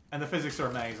them. And the physics are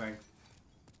amazing.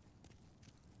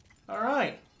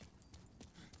 Alright.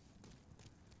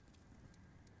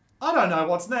 I don't know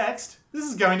what's next. This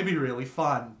is going to be really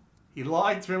fun. He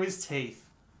lied through his teeth.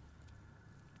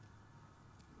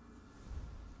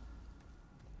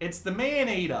 It's the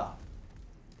Man-Eater.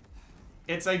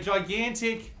 It's a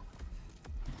gigantic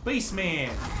beast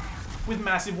man with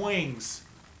massive wings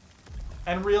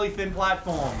and really thin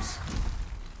platforms.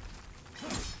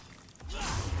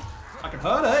 I can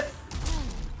hurt it.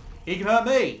 He can hurt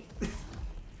me.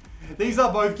 These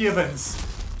are both givens.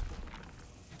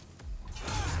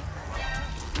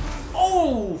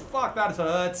 Oh, fuck, that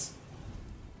hurts.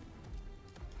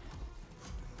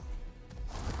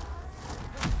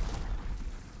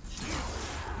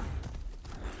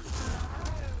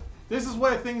 This is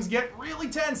where things get really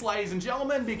tense, ladies and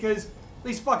gentlemen, because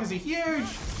these fuckers are huge.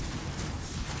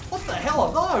 What the hell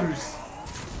are those?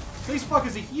 These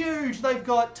fuckers are huge. They've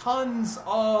got tons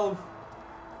of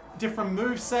different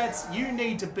movesets. You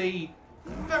need to be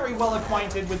very well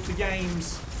acquainted with the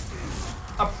game's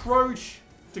approach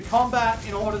to combat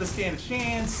in order to stand a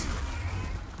chance.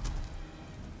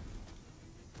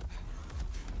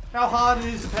 How hard it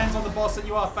is depends on the boss that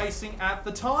you are facing at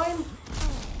the time.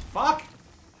 Fuck.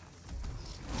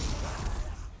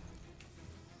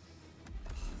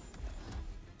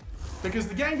 Because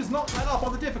the game does not let up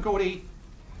on the difficulty,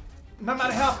 no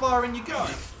matter how far in you go.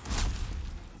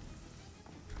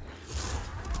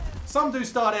 Some do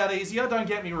start out easier, don't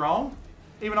get me wrong.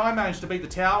 Even I managed to beat the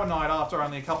Tower Knight after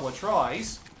only a couple of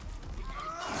tries.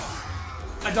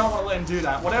 I don't want to let him do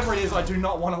that. Whatever it is, I do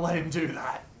not want to let him do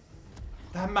that.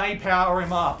 That may power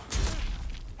him up.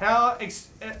 How,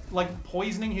 like,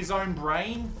 poisoning his own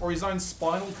brain or his own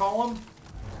spinal column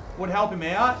would help him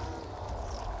out,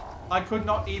 I could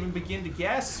not even begin to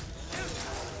guess.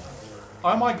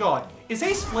 Oh my god. Is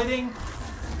he splitting?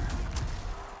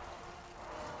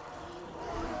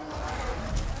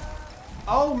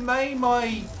 Oh may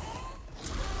my...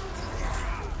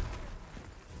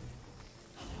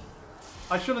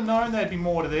 I should have known there'd be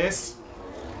more to this.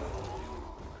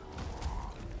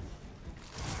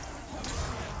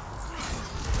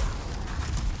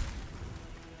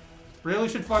 Really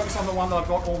should focus on the one that I've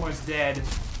got almost dead.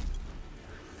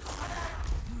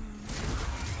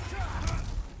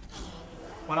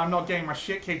 When I'm not getting my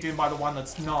shit kicked in by the one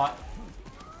that's not.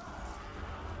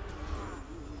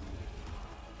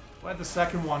 Where'd the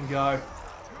second one go?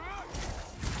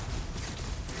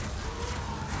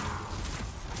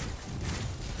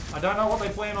 I don't know what they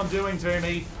plan on doing to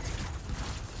me,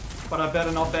 but I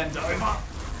better not bend over.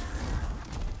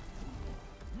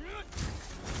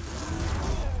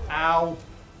 Ow.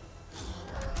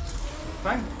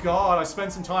 Thank God I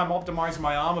spent some time optimizing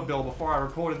my armor build before I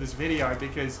recorded this video,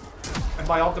 because, and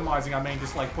by optimizing I mean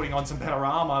just like putting on some better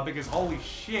armor, because holy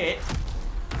shit.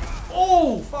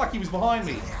 Oh, fuck, he was behind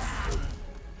me.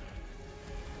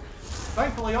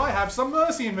 Thankfully I have some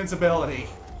mercy invincibility.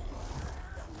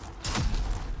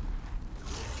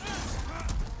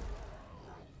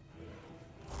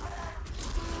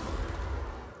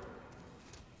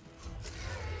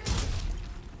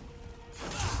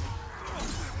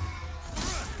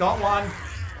 Got one.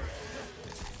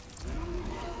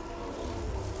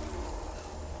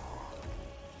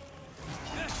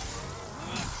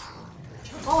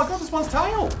 Oh, I got this one's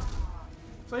tail.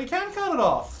 So you can cut it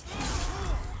off.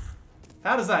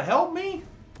 How does that help me?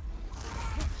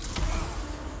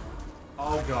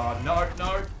 Oh god, no,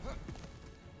 no.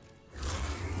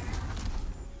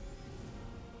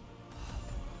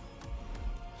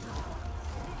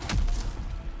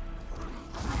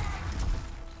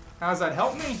 How does that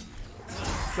help me?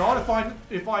 God,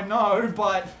 if I know,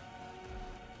 but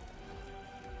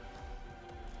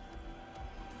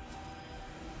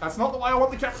that's not the way I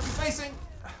want the camera to be facing.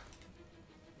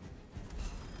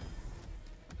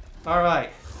 All right.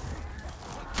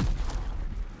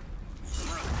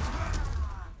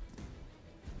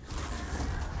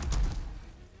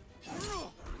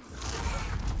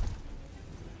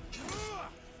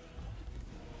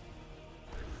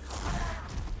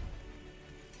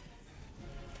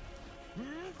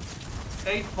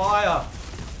 Eight fire.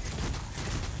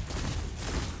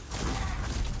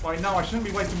 Wait, no, I shouldn't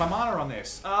be wasting my mana on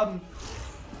this.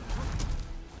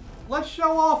 Let's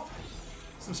show off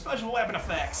some special weapon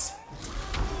effects.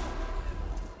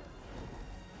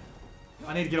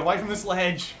 I need to get away from this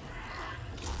ledge.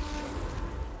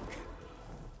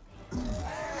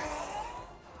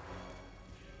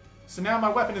 So now my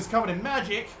weapon is covered in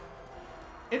magic.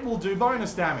 It will do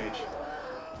bonus damage.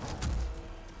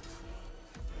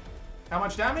 How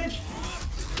much damage?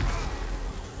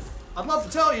 I'd love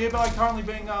to tell you, but I'm currently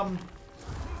being, I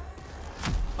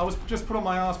was just put on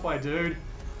my ass by a dude.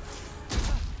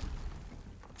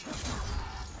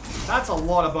 That's a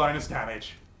lot of bonus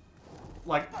damage.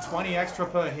 Like 20 extra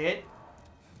per hit.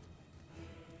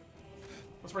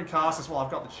 Let's recast this while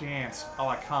I've got the chance. Oh,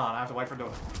 I can't. I have to wait for it to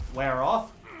wear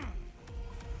off.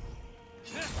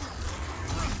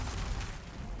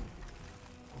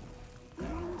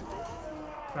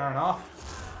 Fair enough.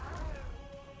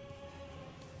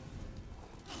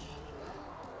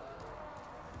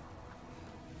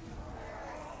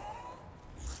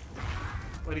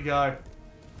 Where'd he go?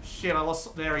 Shit, I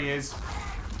lost... There he is.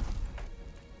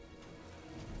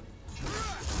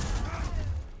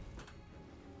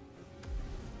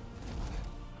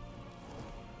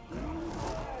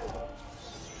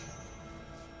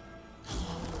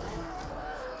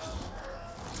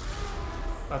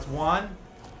 That's one.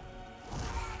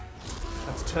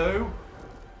 That's two.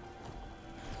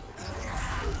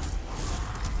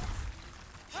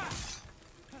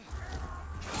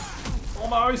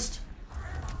 Almost.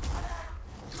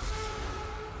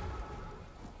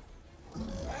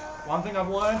 One thing I've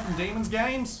learned from Demons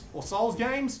games, or Souls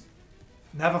games,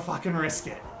 never fucking risk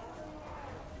it.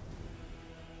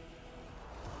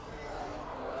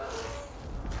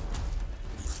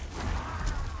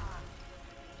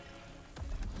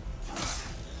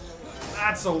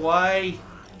 That's a way.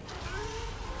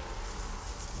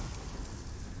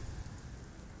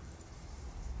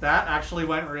 That actually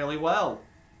went really well.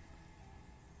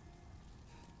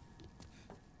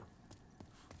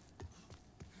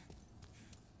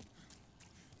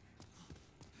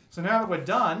 So now that we're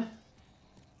done,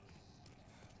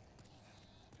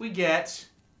 we get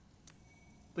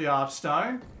the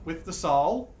Archstone with the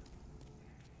soul.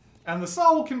 And the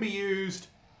soul can be used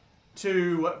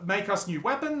to make us new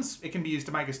weapons. It can be used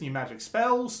to make us new magic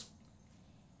spells.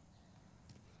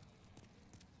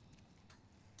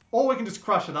 Or we can just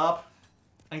crush it up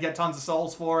and get tons of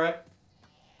souls for it.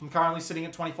 I'm currently sitting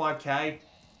at 25k.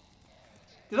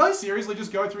 Did I seriously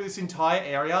just go through this entire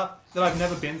area that I've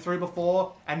never been through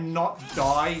before and not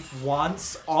die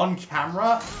once on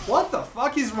camera? What the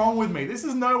fuck is wrong with me? This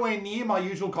is nowhere near my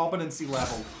usual competency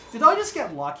level. Did I just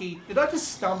get lucky? Did I just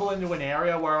stumble into an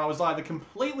area where I was either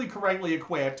completely correctly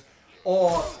equipped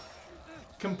or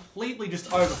completely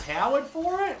just overpowered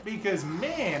for it? Because,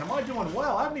 man, am I doing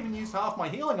well? I haven't even used half my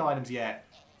healing items yet.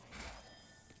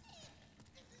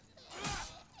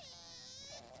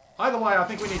 Either way, I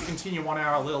think we need to continue on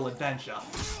our little adventure.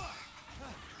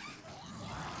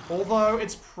 Although,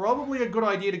 it's probably a good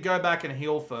idea to go back and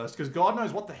heal first, because God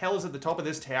knows what the hell is at the top of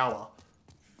this tower.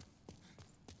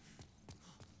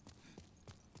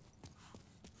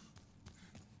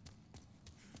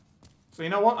 So you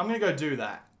know what? I'm going to go do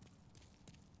that.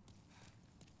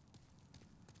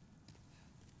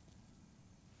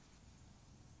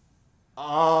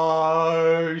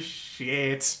 Oh,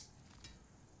 shit.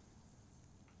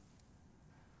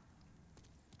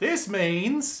 This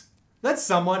means that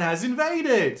someone has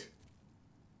invaded.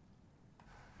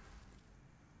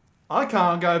 I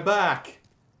can't go back.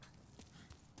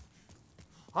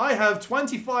 I have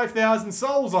 25,000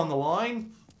 souls on the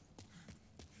line.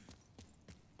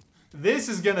 This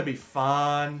is going to be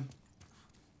fun.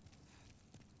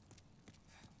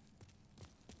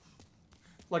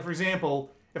 Like, for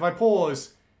example, if I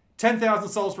pause, 10,000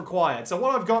 souls required. So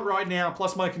what I've got right now,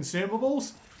 plus my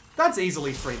consumables, that's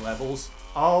easily 3 levels.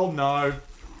 Oh, no.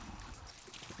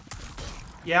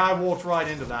 Yeah, I walked right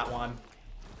into that one.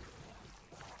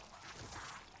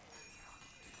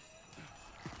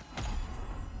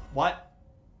 What?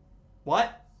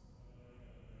 What?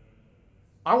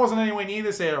 I wasn't anywhere near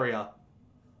this area.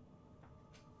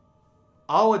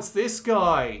 Oh, it's this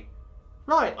guy.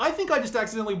 Right, I think I just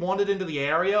accidentally wandered into the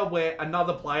area where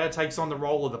another player takes on the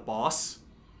role of the boss.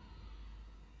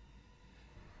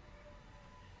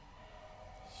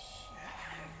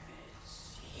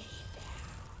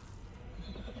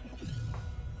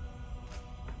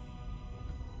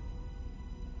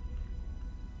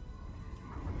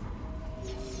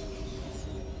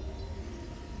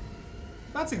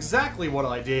 That's exactly what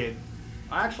I did.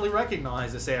 I actually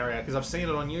recognize this area because I've seen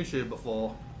it on YouTube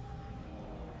before.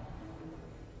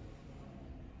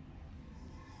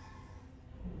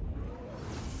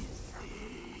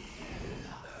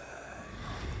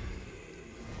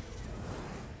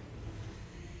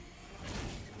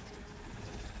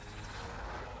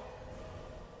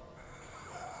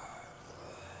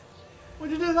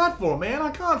 What'd you do that for, man? I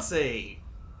can't see.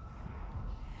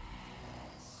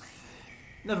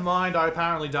 Never mind, I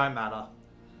apparently don't matter.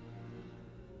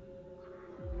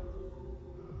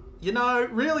 You know,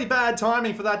 really bad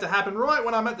timing for that to happen right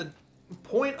when I'm at the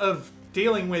point of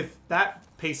dealing with that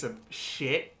piece of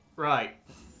shit. Right.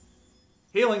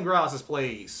 Healing grasses,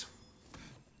 please.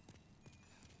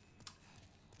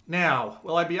 Now,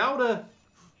 will I be able to...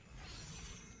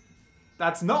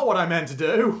 That's not what I meant to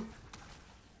do.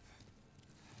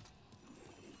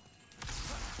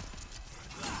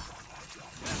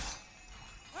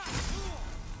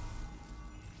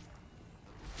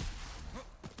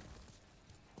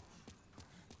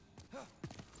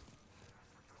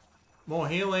 More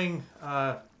healing,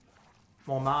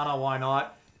 more mana, why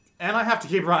not? And I have to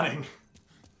keep running.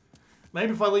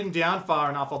 Maybe if I lead him down far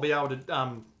enough, I'll be able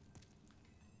to,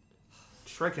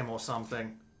 trick him or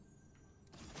something.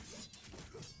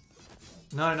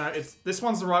 No, this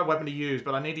one's the right weapon to use,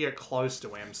 but I need to get close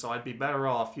to him, so I'd be better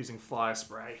off using fire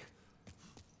spray.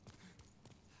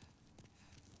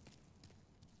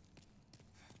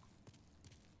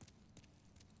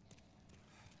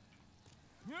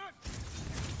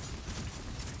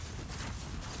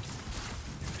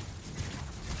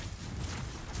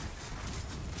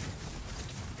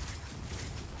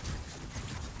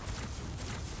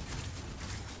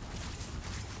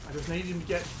 I just need him to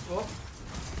get... Oh.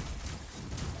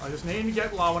 I just need him to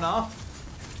get low enough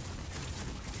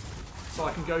so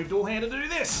I can go dual hand to do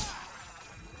this.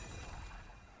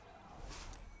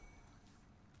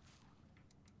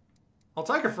 I'll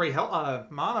take a free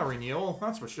mana renewal,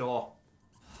 that's for sure.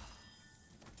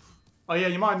 Oh yeah,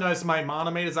 you might notice my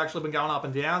mana meter's actually been going up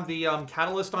and down. The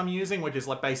catalyst I'm using, which is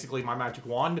like basically my magic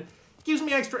wand, gives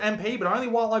me extra MP, but only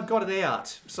while I've got it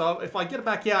out. So if I get it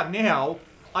back out now,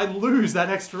 I lose that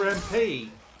extra MP.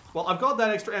 Well, I've got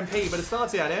that extra MP, but it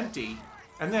starts out empty.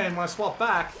 And then when I swap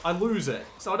back, I lose it.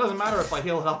 So it doesn't matter if I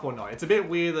heal it up or not. It's a bit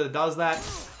weird that it does that.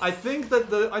 I think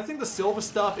the silver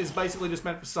stuff is basically just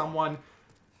meant for someone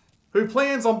who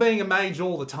plans on being a mage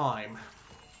all the time.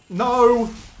 No!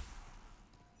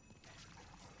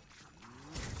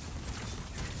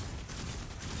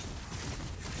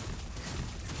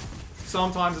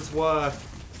 Sometimes it's worth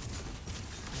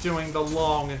doing the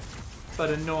long but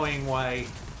annoying way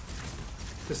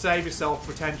to save yourself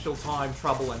potential time,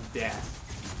 trouble, and death.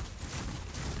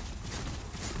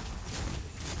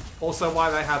 Also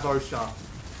why they have OSHA.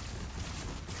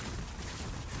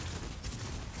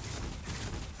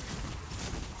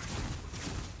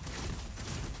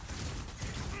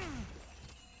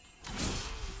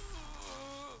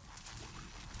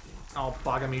 Oh,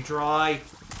 bugger me dry.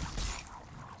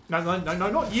 No,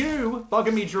 not you!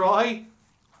 Bugger me dry!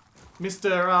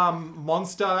 Mr.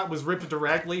 Monster that was ripped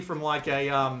directly from, like, a,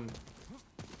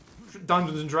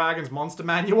 Dungeons & Dragons monster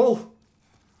manual.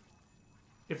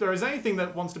 If there is anything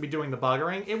that wants to be doing the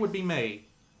buggering, it would be me.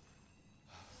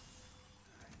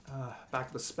 Back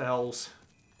to the spells.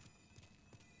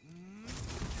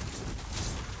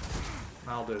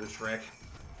 I'll do the trick.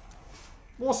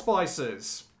 More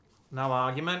spices. No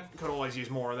argument. Could always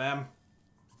use more of them.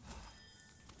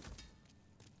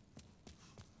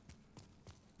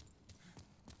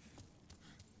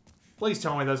 Please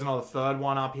tell me there's another third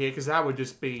one up here, because that would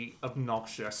just be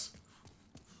obnoxious.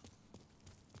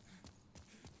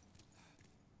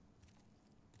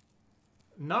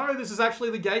 No, this is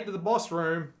actually the gate to the boss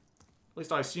room. At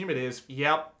least I assume it is.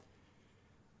 Yep.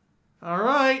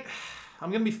 Alright.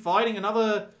 I'm going to be fighting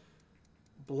another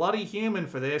bloody human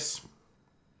for this.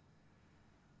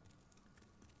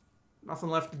 Nothing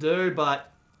left to do,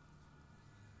 but...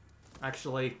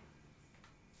 actually...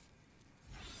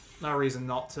 no reason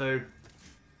not to.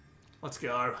 Let's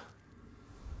go.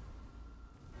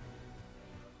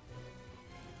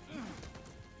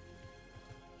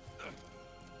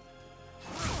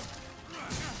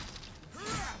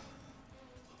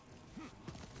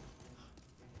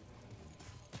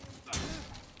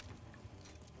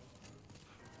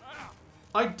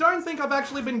 I don't think I've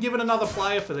actually been given another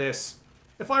player for this.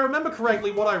 If I remember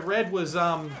correctly, what I read was,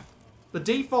 the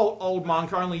default old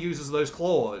monk only uses those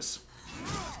claws.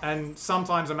 And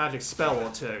sometimes a magic spell or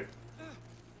two.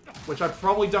 Which I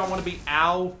probably don't want to be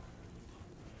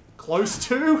close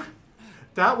to.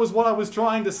 That was what I was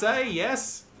trying to say,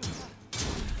 yes?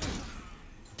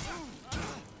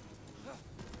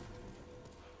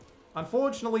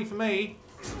 Unfortunately for me,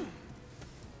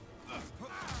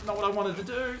 not what I wanted to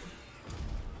do.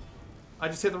 I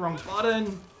just hit the wrong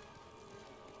button.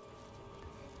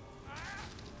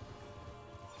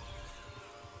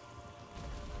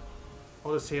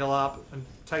 I'll just heal up and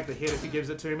take the hit if he gives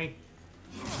it to me.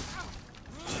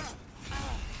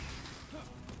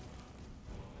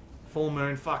 Full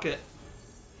moon, fuck it.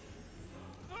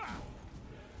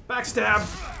 Backstab!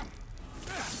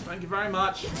 Thank you very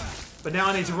much. But now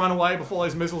I need to run away before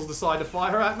those missiles decide to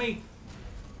fire at me.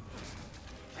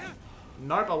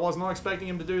 Nope, I was not expecting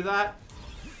him to do that.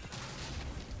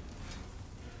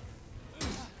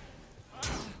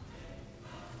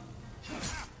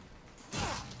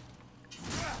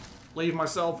 Leave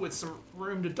myself with some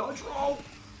room to dodge roll.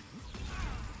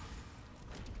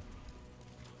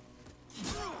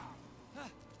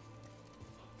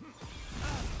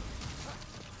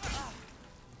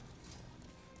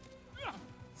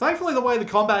 Thankfully, the way the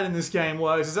combat in this game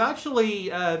works is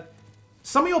actually,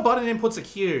 some of your button inputs are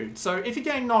queued. So if you're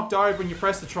getting knocked over and you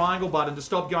press the triangle button to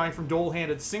stop going from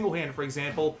dual-handed to single-handed, for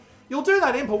example, you'll do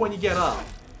that input when you get up.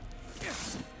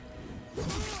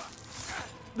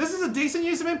 This is a decent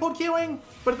use of input queuing,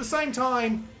 but at the same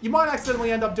time, you might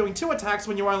accidentally end up doing 2 attacks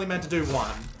when you're only meant to do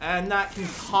 1, and that can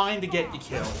kind of get you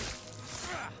killed.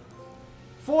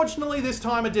 Fortunately, this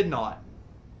time it did not.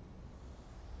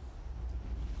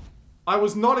 I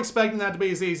was not expecting that to be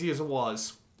as easy as it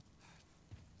was.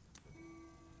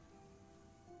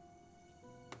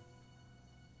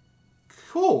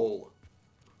 Cool.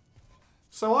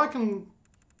 So I can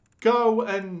go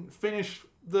and finish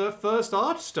the first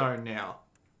archstone now.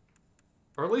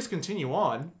 Or at least continue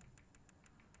on.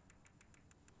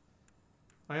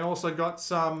 I also got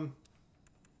some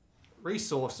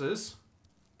resources.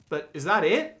 But is that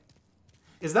it?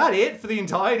 Is that it for the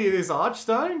entirety of this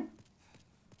archstone?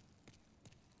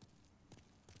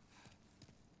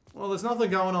 Well, there's nothing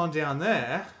going on down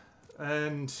there.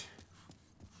 And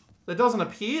there doesn't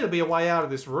appear to be a way out of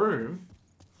this room.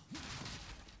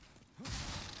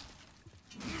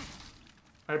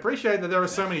 I appreciate that there are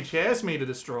so many chairs for me to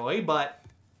destroy, but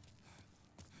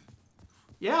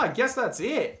yeah, I guess that's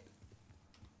it.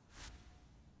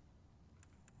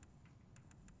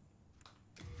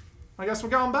 I guess we're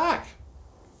going back.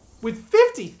 With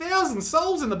 50,000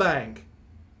 souls in the bank.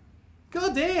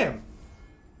 God damn.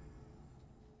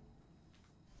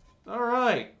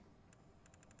 Alright.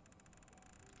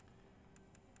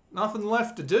 Nothing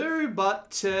left to do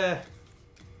but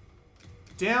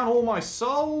down all my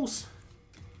souls.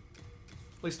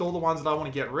 At least all the ones that I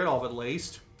want to get rid of, at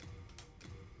least.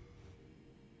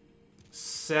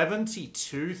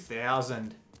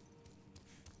 72,000.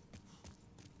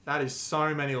 That is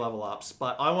so many level ups.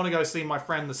 But I want to go see my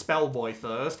friend the Spellboy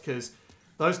first, because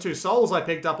those 2 souls I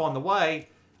picked up on the way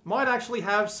might actually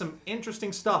have some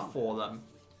interesting stuff for them.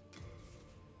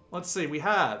 Let's see, we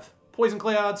have Poison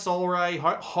Cloud, Soul Ray,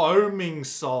 Homing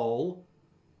Soul.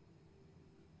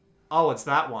 Oh, it's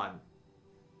that one.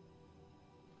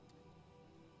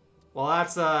 Well,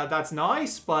 that's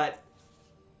nice, but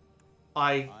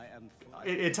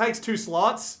it takes 2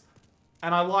 slots,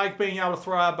 and I like being able to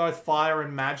throw out both fire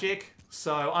and magic,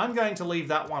 so I'm going to leave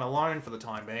that one alone for the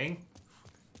time being.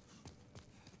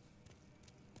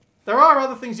 There are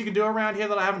other things you can do around here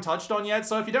that I haven't touched on yet,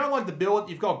 so if you don't like the build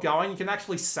you've got going, you can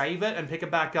actually save it and pick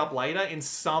it back up later in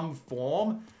some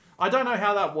form. I don't know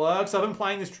how that works. I've been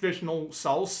playing this traditional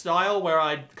Souls style where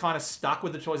I kind of stuck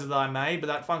with the choices that I made, but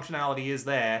that functionality is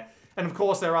there. And of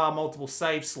course there are multiple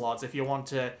save slots if you want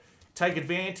to take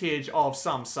advantage of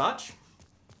some such.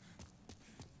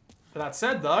 That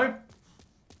said though,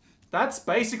 that's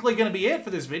basically going to be it for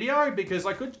this video, because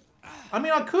I could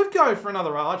go for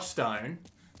another Archstone.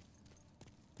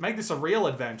 Make this a real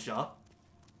adventure.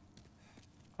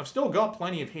 I've still got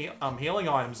plenty of healing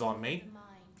items on me.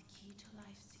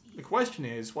 The question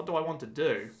is, what do I want to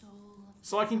do?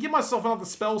 So I can give myself another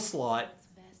spell slot,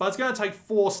 but it's going to take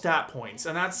 4 stat points,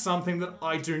 and that's something that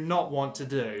I do not want to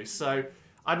do. So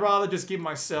I'd rather just give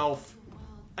myself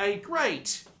a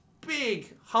great,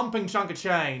 big, humping chunk of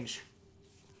change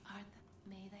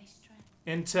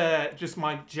into just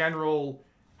my general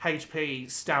HP,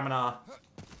 stamina,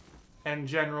 and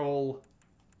general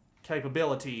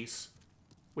capabilities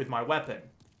with my weapon.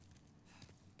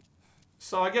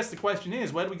 So I guess the question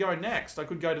is, where do we go next? I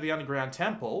could go to the underground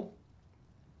temple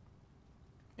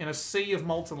in a sea of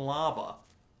molten lava. I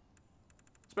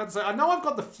was about to say, I know I've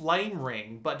got the flame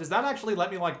ring, but does that actually let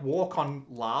me, like, walk on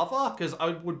lava? Because I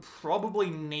would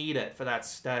probably need it for that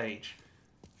stage.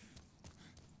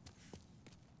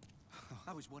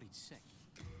 I was worried sick.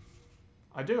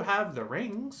 I do have the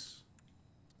rings.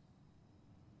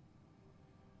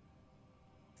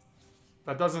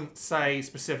 That doesn't say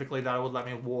specifically that it would let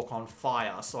me walk on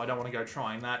fire, so I don't want to go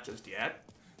trying that just yet.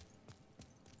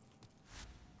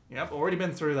 Yep, already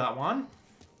been through that one.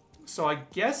 So I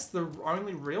guess the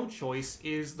only real choice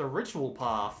is the ritual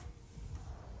path.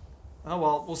 Oh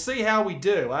well, we'll see how we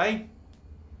do, eh?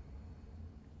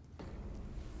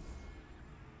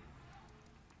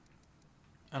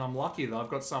 And I'm lucky that I've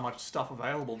got so much stuff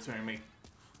available to me.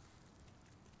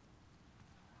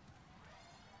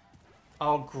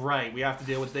 Oh great, we have to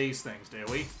deal with these things, do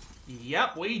we?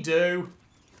 Yep, we do.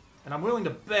 And I'm willing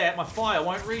to bet my fire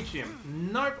won't reach him.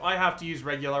 Nope, I have to use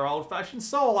regular old-fashioned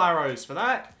soul arrows for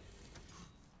that.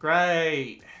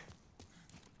 Great.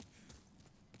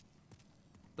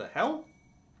 The hell?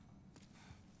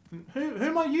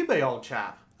 Who might you be, old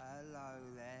chap? Hello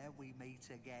there, we meet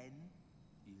again.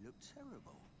 You look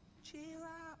terrible. Cheer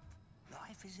up.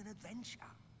 Life is an adventure.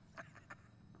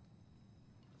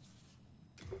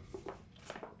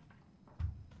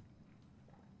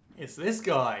 It's this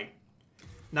guy.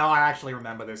 No, I actually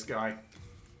remember this guy.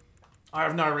 I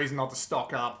have no reason not to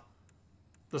stock up.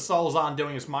 The souls aren't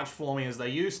doing as much for me as they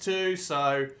used to,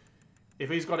 so If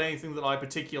he's got anything that I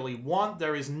particularly want,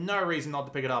 there is no reason not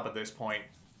to pick it up at this point.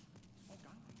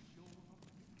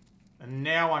 And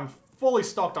now I'm fully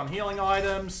stocked on healing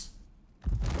items.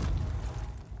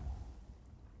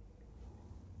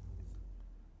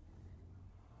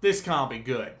 This can't be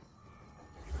good.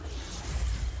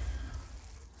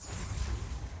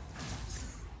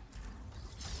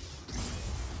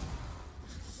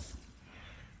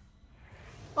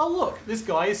 Oh look, this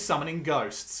guy is summoning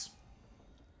ghosts.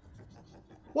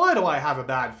 Why do I have a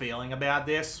bad feeling about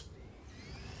this?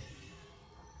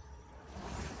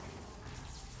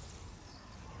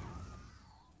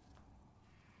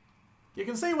 You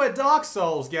can see where Dark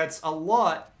Souls gets a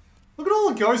lot. Look at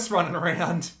all the ghosts running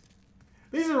around.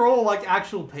 These are all like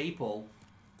actual people.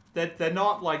 They're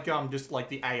not like just like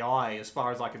the AI as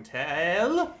far as I can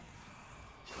tell.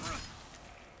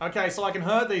 Okay, so I can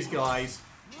hurt these guys.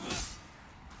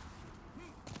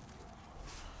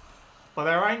 But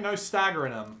there ain't no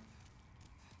staggering them.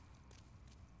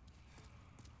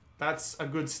 That's a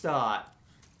good start.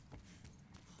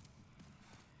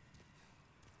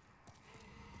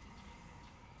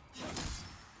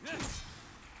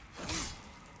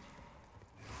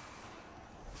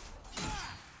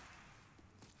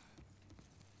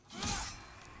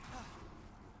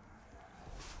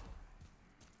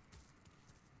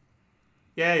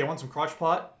 Yeah, you want some crotch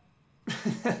pot?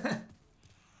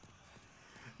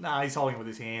 Nah, he's holding it with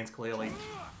his hands, clearly.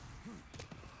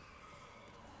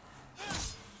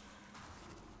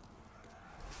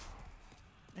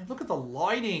 And look at the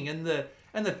lighting and the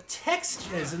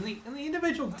textures and the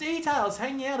individual details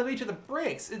hanging out of each of the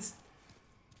bricks. It's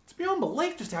beyond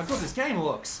belief just how good this game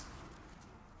looks.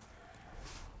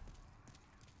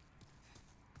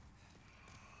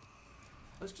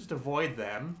 Let's just avoid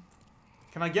them.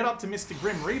 Can I get up to Mr.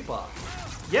 Grim Reaper?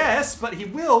 Yes, but he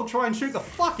will try and shoot the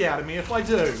fuck out of me if I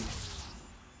do.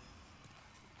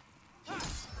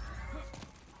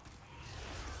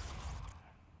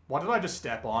 What did I just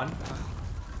step on?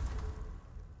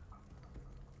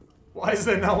 Why is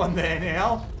there no one there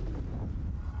now?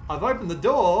 I've opened the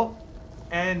door,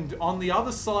 and on the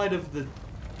other side of the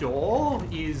door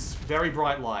is very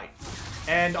bright light.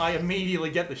 And I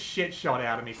immediately get the shit shot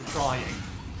out of me for trying.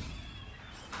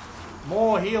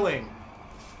 More healing.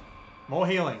 More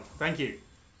healing. Thank you.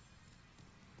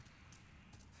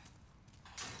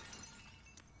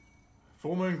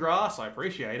 Full moon grass. I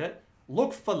appreciate it.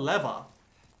 Look for lever.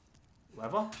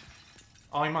 Lever?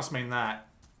 Oh, he must mean that.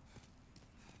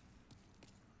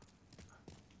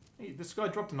 Hey, this guy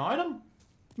dropped an item?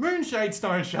 Moonshade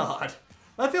Stone Shard.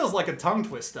 That feels like a tongue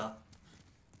twister.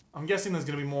 I'm guessing there's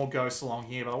going to be more ghosts along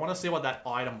here, but I want to see what that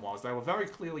item was. They were very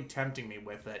clearly tempting me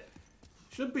with it.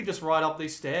 Should be just right up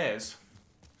these stairs.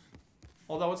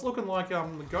 Although it's looking like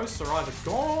the ghosts are either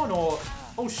gone or...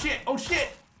 Oh shit! Oh shit!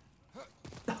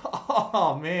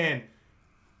 Oh man.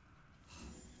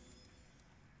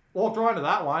 Walked right into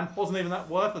that one. Wasn't even that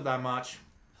worth it that much.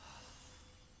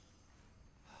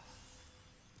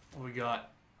 What we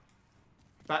got?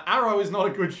 That arrow is not a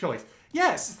good choice.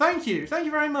 Yes, thank you. Thank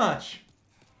you very much.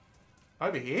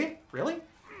 Over here? Really?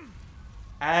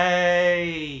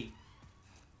 Hey!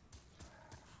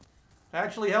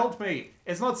 Actually helped me.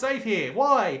 It's not safe here.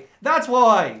 Why? That's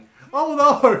why! Oh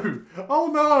no! Oh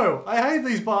no! I hate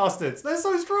these bastards. They're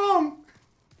so strong!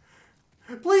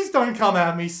 Please don't come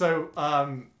at me so,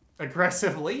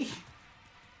 aggressively.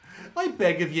 I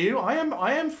beg of you. I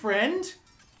am friend.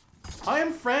 I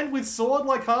am friend with sword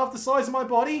like half the size of my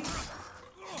body.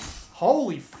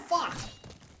 Holy fuck!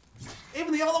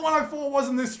 Even the other one I fought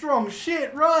wasn't this strong.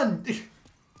 Shit, run!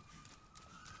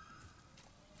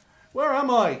 Where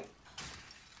am I?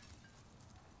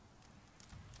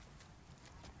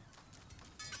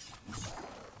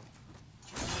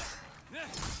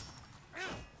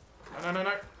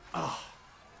 No. Oh.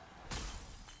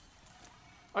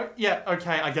 Oh, yeah,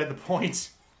 okay, I get the point.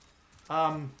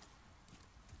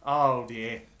 Oh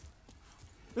dear.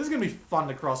 This is gonna be fun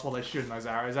to cross while they're shooting those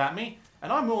arrows at me.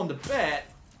 And I'm willing to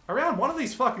bet around one of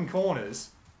these fucking corners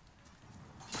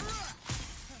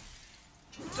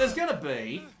there's gonna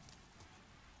be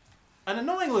an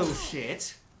annoying little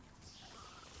shit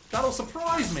that'll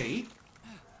surprise me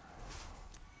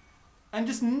and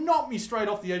just knock me straight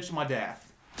off the edge to my death.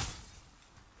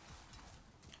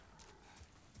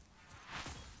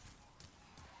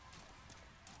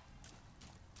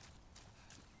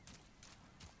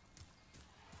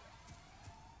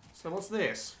 So what's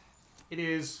this? It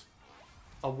is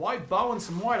a white bow and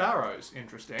some white arrows.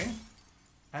 Interesting.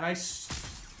 And a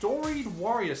storied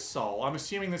warrior soul. I'm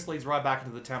assuming this leads right back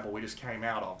into the temple we just came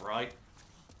out of, right?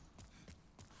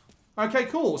 Okay,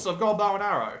 cool. So I've got a bow and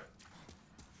arrow.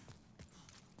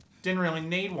 Didn't really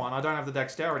need one. I don't have the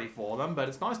dexterity for them, but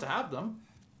it's nice to have them.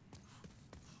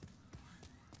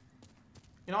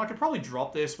 You know, I could probably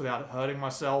drop this without hurting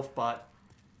myself, but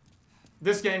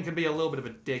this game can be a little bit of a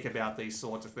dick about these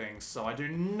sorts of things, so I do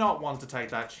not want to take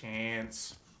that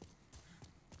chance.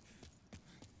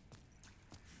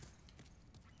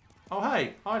 Oh,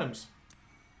 hey, items.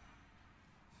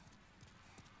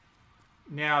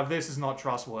 Now, this is not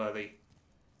trustworthy.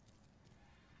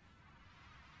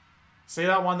 See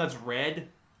that one that's red?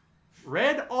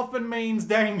 Red often means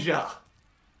danger.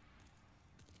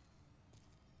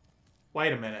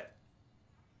 Wait a minute.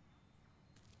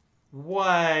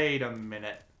 Wait a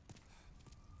minute.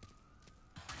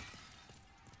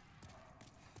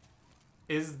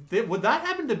 Would that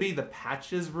happen to be the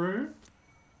Patches room?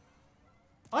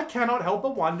 I cannot help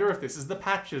but wonder if this is the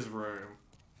Patches room.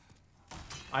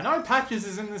 I know Patches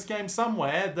is in this game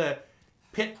somewhere, the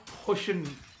pit-pushing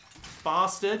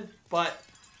bastard, but...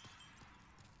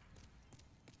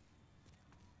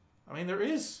 I mean, there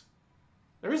is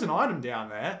an item down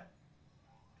there.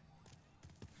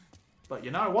 But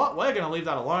you know what? We're going to leave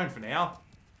that alone for now.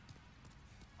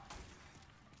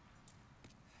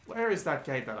 Where is that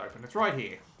gate that opened? It's right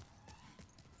here.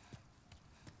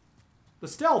 The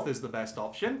stealth is the best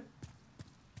option.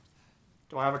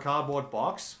 Do I have a cardboard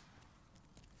box?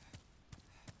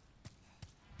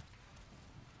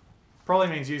 Probably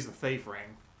means use the thief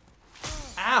ring.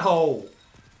 Ow!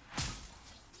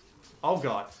 Oh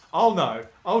god. Oh no.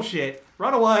 Oh shit.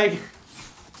 Run away!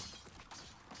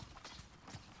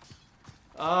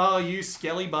 Oh, you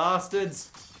skelly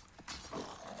bastards.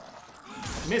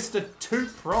 Mr. Two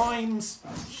Primes.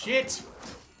 Shit.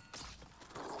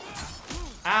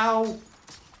 Ow.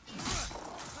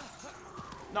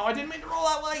 No, I didn't mean to roll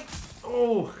that way.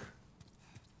 Oh.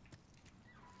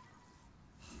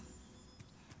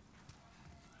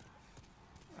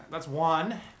 That's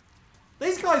one.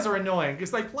 These guys are annoying because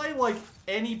they play like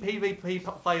any PvP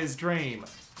player's dream.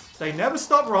 They never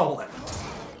stop rolling.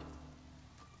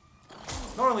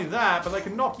 Not only that, but they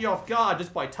can knock you off guard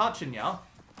just by touching you. Up,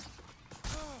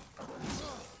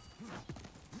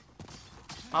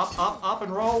 up, up,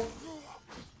 and roll.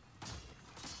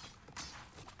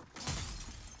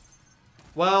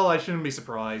 Well, I shouldn't be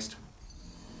surprised.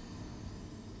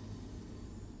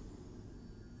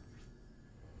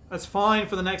 That's fine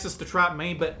for the Nexus to trap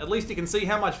me, but at least you can see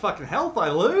how much fucking health I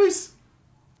lose.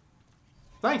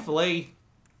 Thankfully,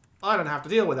 I don't have to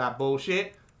deal with that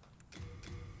bullshit.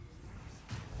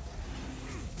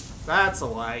 That's a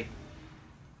way.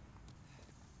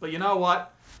 But you know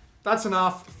what? That's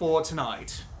enough for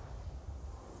tonight.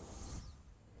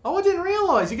 Oh, I didn't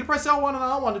realise you could press L1 and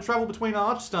R1 to travel between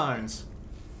archstones.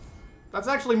 That's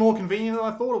actually more convenient than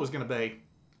I thought it was going to be.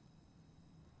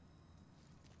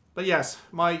 But yes,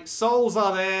 my souls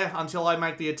are there until I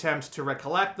make the attempt to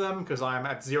recollect them, because I am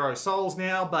at 0 souls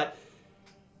now, but...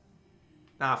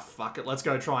 Ah, fuck it, let's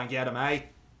go try and get them, eh?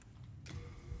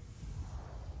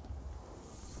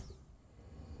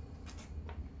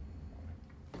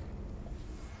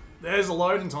 There's the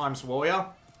loading times for ya.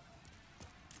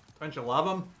 Don't you love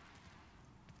them?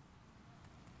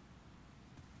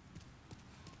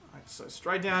 Alright, so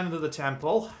straight down into the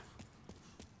temple.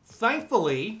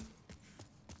 Thankfully,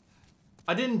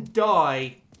 I didn't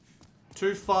die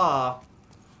too far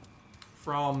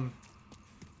from...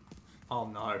 Oh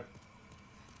no.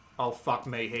 Oh fuck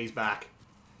me, he's back.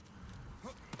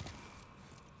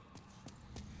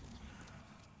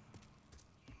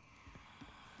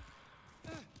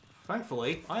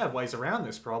 Thankfully, I have ways around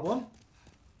this problem.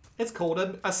 It's called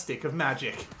a stick of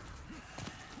magic.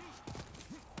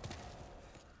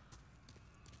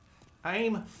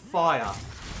 Aim, fire.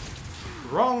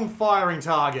 Wrong firing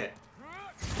target.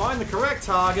 Find the correct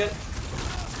target.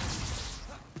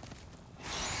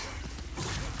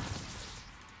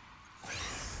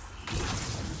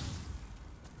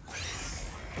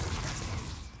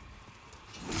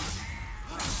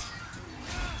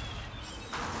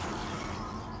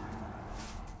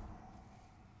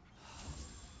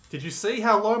 Did you see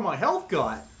how low my health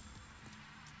got?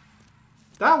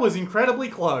 That was incredibly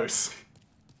close.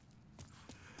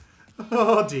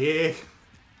 Oh dear.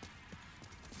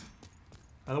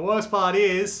 And the worst part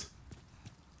is,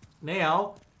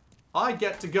 now, I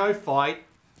get to go fight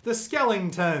the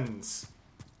skeletons.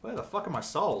 Where the fuck are my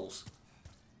souls?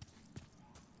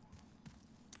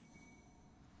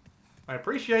 I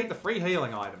appreciate the free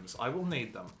healing items. I will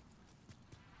need them.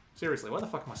 Seriously, where the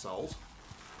fuck are my souls?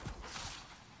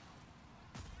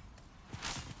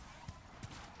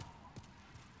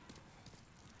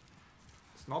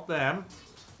 It's not them.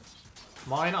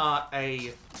 Mine are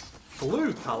a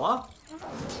blue colour.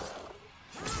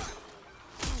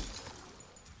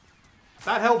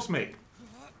 That helps me.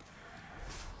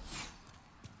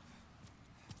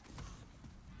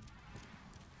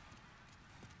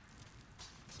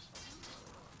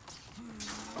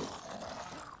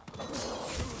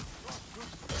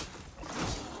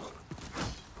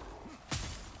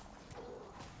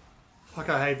 Fuck,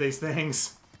 I hate these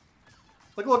things.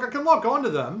 Like, look, I can lock onto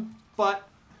them, but...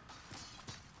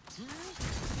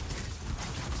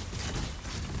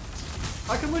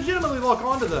 I can legitimately lock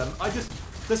onto them.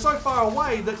 They're so far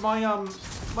away that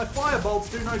my fire bolts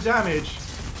do no damage.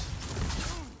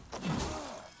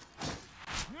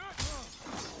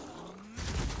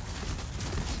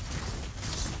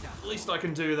 At least I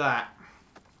can do that.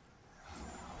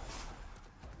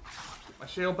 Get my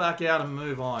shield back out and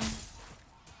move on.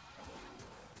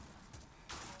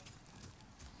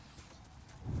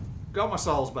 Got my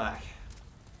souls back.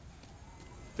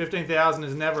 15,000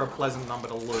 is never a pleasant number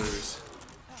to lose.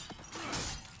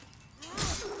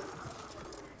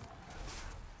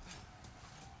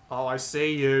 Oh, I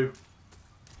see you.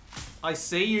 I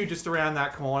see you just around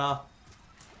that corner.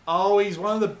 Oh, he's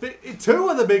one of the big... Two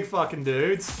of the big fucking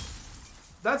dudes.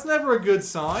 That's never a good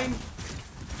sign.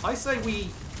 I say we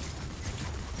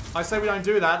don't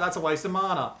do that. That's a waste of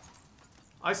mana.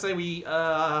 I say we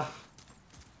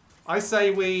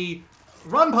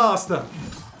run past them.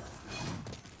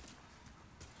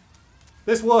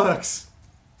 This works.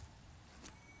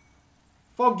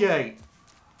 Fog gate.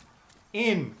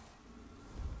 In.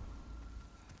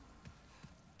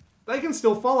 They can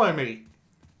still follow me.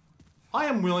 I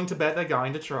am willing to bet they're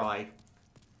going to try.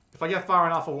 If I get far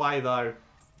enough away, though,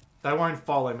 they won't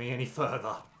follow me any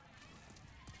further.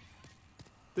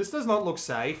 This does not look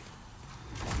safe.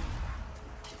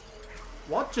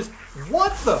 What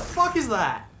the fuck is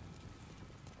that?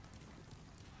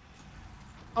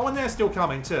 Oh, and they're still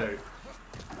coming, too.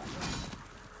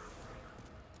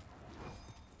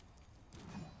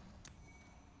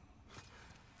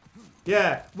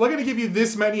 Yeah, we're gonna give you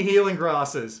this many healing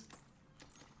grasses.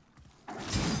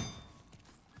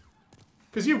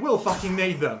 Because you will fucking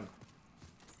need them.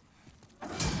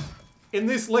 In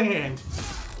this land,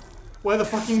 where the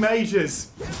fucking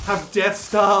mages have Death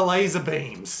Star laser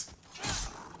beams.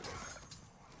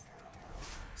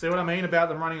 See what I mean about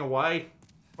them running away?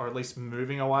 Or at least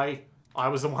moving away? I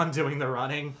was the one doing the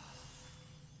running.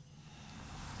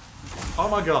 Oh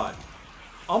my god.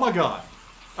 Oh my god.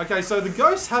 Okay, so the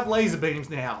ghosts have laser beams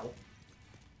now.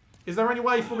 Is there any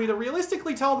way for me to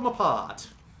realistically tell them apart?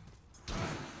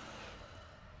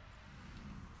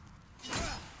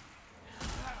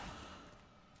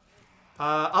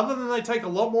 Other than they take a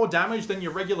lot more damage than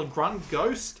your regular grunt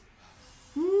ghost?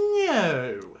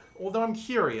 No. Although I'm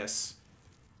curious.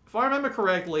 If I remember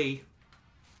correctly,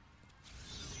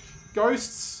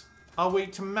 ghosts are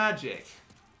weak to magic.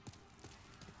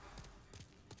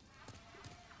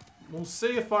 We'll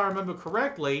see if I remember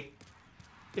correctly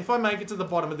if I make it to the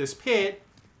bottom of this pit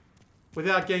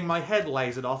without getting my head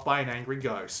lasered off by an angry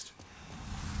ghost.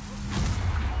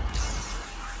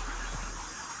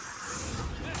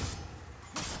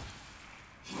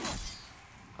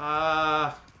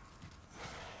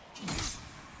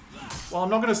 Well, I'm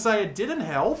not going to say it didn't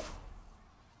help.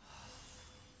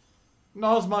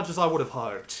 Not as much as I would have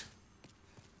hoped.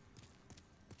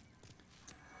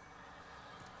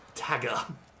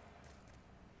 Tagger.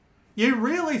 You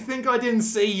really think I didn't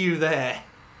see you there?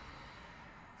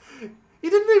 He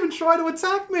didn't even try to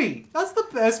attack me. That's the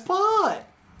best part.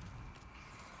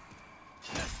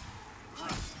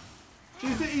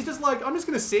 He's just like, I'm just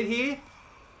going to sit here,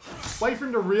 wait for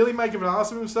him to really make an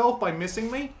ass of himself by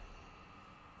missing me.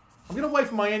 I'm going to wait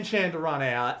for my enchant to run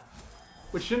out,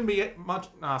 which shouldn't be much...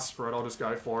 Nah, screw it, I'll just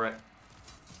go for it.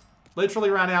 Literally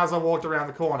ran out as I walked around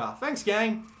the corner. Thanks,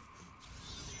 gang.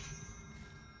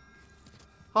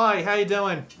 Hi, how you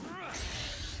doing?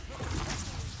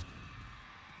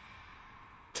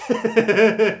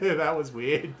 That was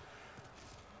weird.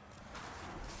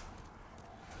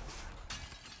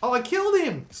 Oh, I killed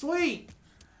him! Sweet!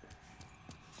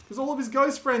 Because all of his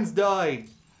ghost friends died.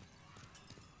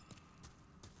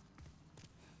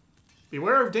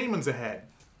 Beware of demons ahead.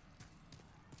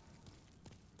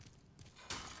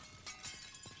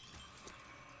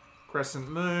 Crescent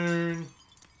moon.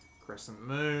 Crescent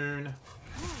moon.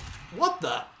 What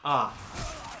the? Ah.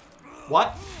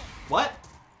 What? What?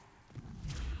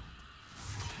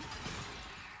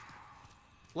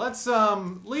 Let's,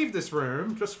 leave this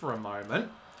room just for a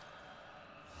moment.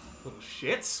 Little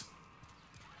shits.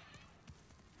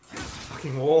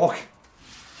 Fucking walk.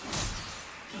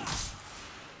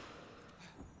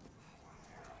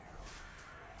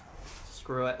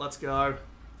 Screw it, let's go.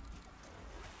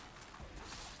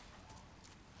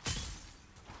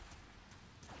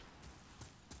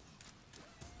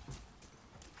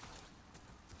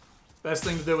 Best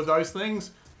thing to do with those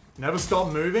things, never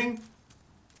stop moving.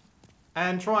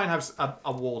 And try and have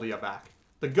a wall to your back.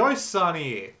 The ghosts aren't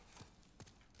here.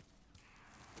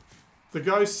 The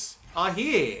ghosts are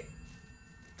here.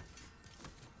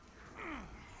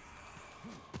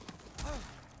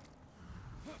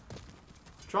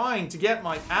 Trying to get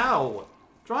my... Ow!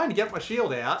 Trying to get my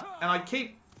shield out, and I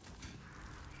keep...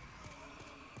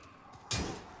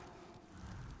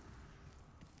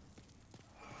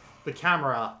 The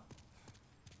camera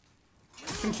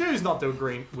can choose not to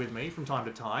agree with me from time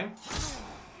to time.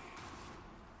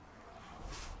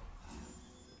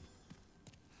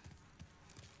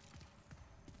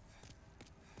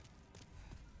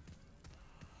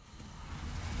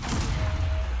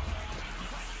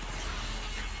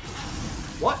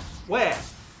 What? Where?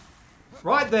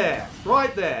 Right there.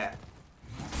 Right there.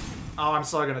 Oh, I'm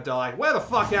so gonna die. Where the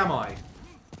fuck am I?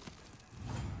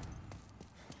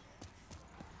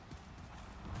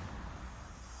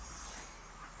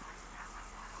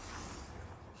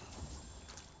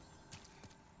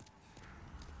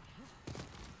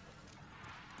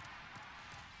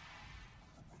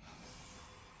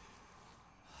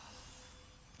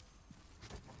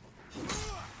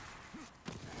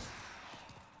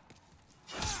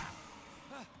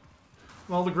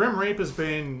 Well, the Grim Reaper's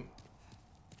been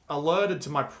alerted to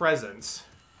my presence.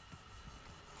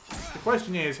 The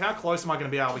question is, how close am I going to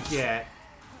be able to get?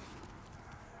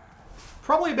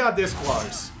 Probably about this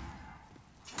close.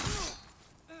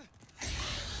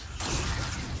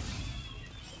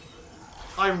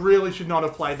 I really should not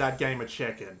have played that game of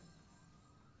chicken.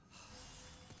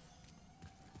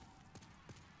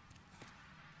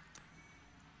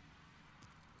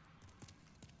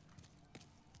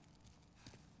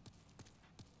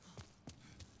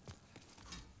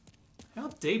 How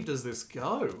deep does this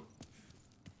go?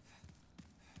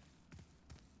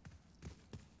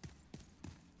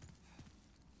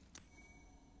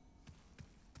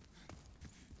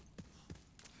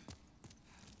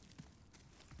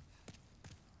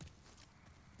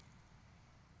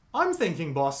 I'm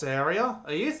thinking boss area.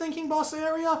 Are you thinking boss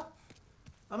area?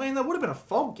 I mean, there would have been a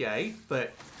fog gate,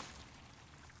 but...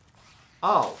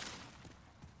 Oh.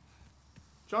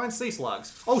 Giant sea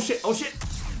slugs. Oh shit, oh shit!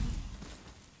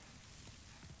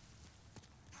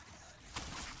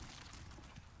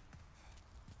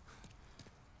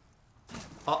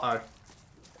 Uh-oh.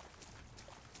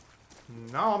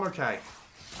 No, I'm okay.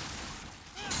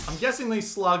 I'm guessing these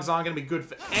slugs aren't going to be good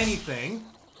for anything.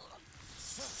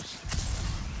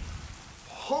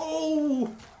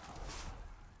 Oh!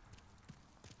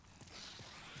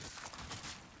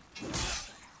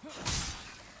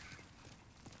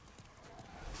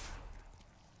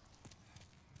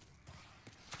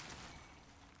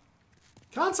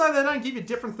 Can't say they don't give you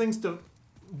different things to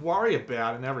worry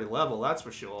about in every level, that's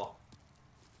for sure.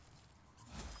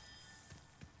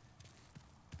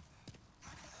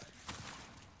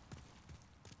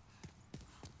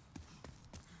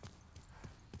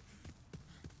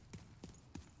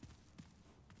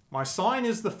 My sign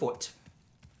is the foot.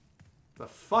 The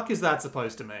fuck is that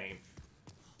supposed to mean?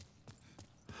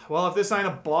 Well, if this ain't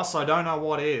a boss, I don't know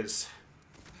what is.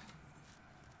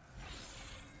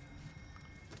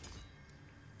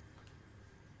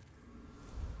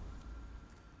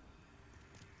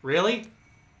 Really?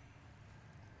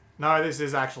 No, this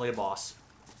is actually a boss.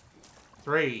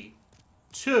 3,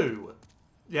 2...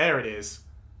 There it is.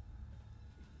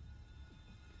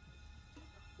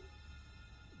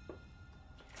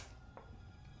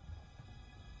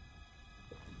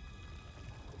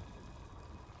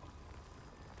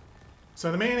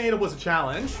 So the Man-Eater was a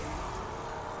challenge.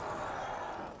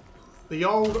 The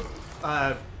old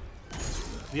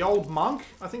monk,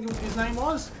 I think his name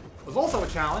was also a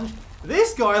challenge.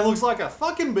 This guy looks like a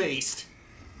fucking beast.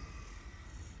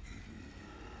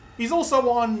 He's also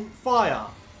on fire.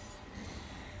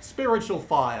 Spiritual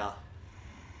fire.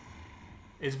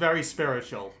 It's very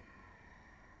spiritual.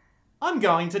 I'm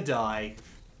going to die.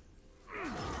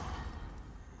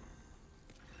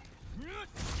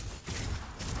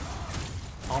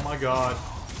 Oh my god.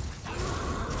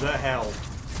 The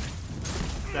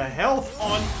health. The health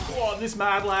on this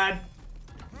mad lad.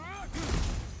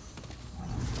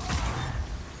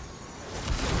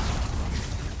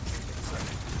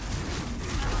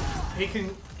 He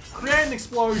can create an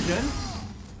explosion.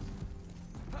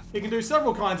 He can do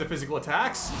several kinds of physical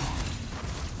attacks.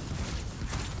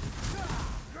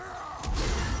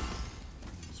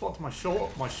 Swap to my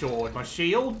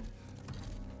shield.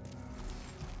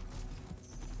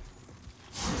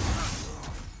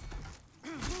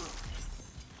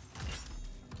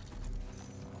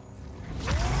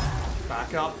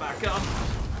 Back up, back up.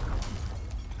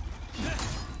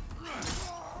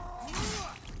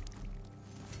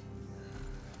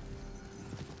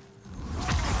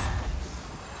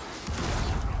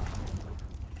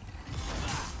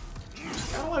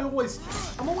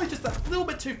 always just a little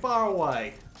bit too far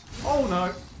away. Oh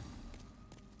no.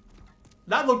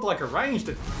 That looked like a ranged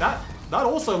that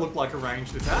also looked like a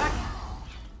ranged attack.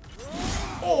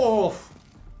 Oh.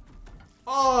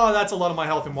 Oh, that's a lot of my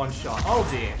health in one shot. Oh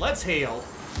dear. Let's heal.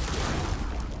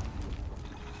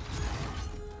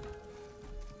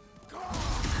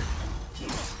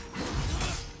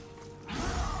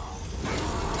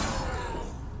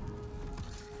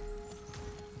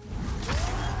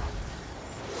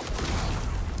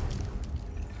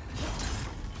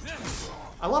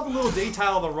 I love the little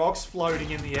detail of the rocks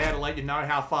floating in the air to let you know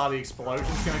how far the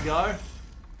explosion's gonna go.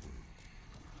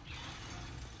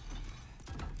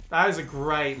 That is a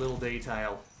great little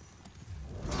detail.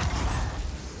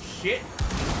 Shit.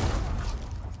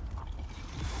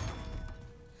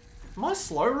 Am I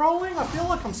slow rolling? I feel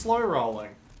like I'm slow rolling.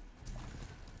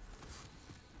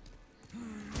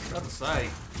 Got to say,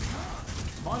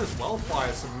 might as well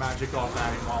fire some magic off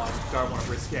at him while I don't want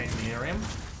to risk getting near him.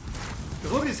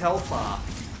 Because look at his health bar.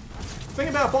 The thing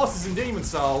about bosses in Demon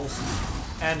Souls,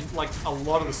 and like a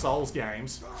lot of the Souls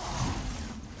games,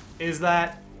 is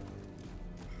that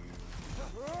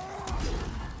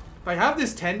they have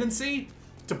this tendency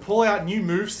to pull out new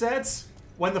movesets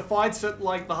when the fight's at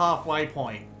like the halfway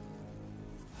point.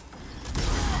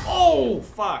 Oh,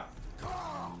 fuck.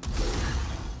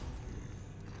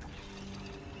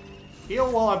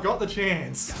 Heal while I've got the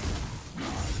chance.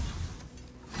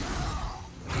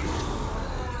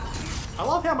 I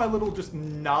love how my little just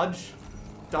nudge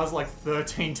does like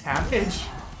 13 damage.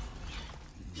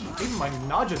 Even my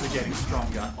nudges are getting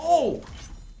stronger. Oh!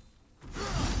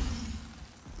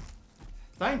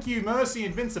 Thank you, Mercy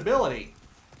Invincibility.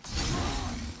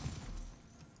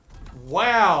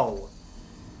 Wow.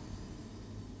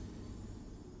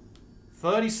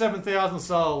 37,000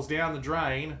 souls down the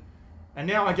drain. And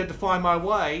now I get to find my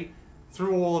way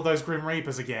through all of those Grim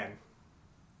Reapers again.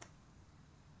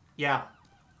 Yeah.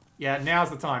 Yeah, now's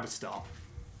the time to stop.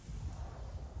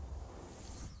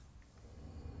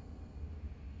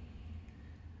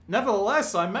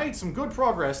 Nevertheless, I made some good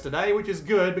progress today, which is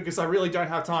good because I really don't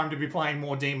have time to be playing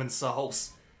more Demon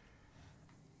Souls.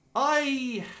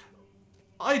 I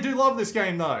do love this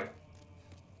game though.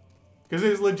 Because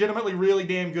it is legitimately really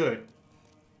damn good.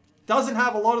 Doesn't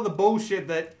have a lot of the bullshit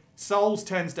that Souls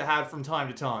tends to have from time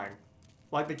to time.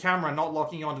 Like the camera not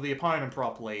locking onto the opponent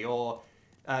properly, or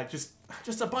just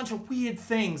a bunch of weird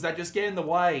things that just get in the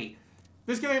way.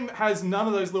 This game has none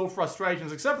of those little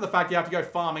frustrations, except for the fact you have to go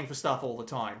farming for stuff all the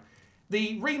time.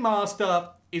 The remaster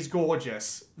is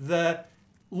gorgeous. The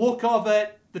look of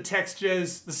it, the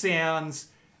textures, the sounds,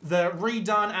 the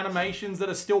redone animations that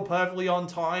are still perfectly on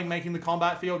time, making the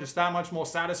combat feel just that much more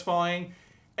satisfying.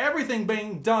 Everything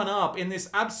being done up in this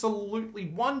absolutely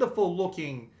wonderful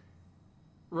looking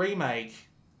remake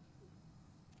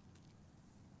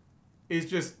is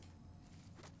just...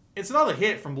 It's another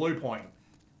hit from Blue Point.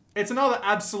 It's another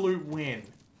absolute win.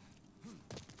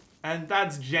 And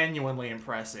that's genuinely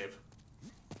impressive.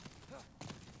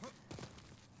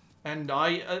 And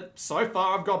so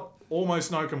far I've got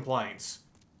almost no complaints.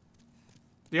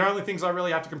 The only things I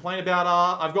really have to complain about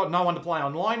are I've got no one to play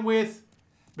online with,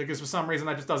 because for some reason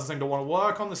that just doesn't seem to want to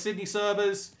work on the Sydney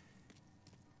servers.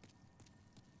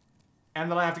 And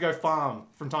that I have to go farm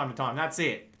from time to time. That's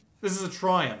it. This is a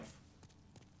triumph.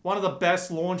 One of the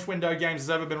best launch window games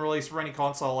that's ever been released for any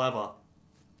console ever.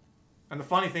 And the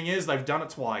funny thing is, they've done it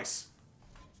twice.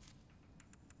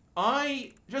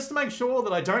 Just to make sure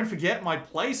that I don't forget my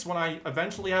place when I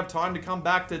eventually have time to come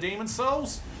back to Demon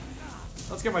Souls,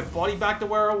 let's get my body back to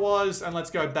where it was, and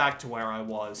let's go back to where I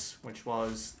was, which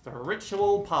was the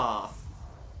Ritual Path.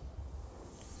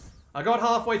 I got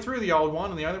halfway through the old one,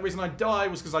 and the only reason I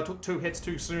died was because I took 2 hits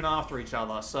too soon after each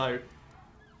other, so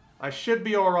I should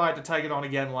be alright to take it on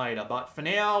again later. But for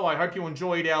now, I hope you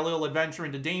enjoyed our little adventure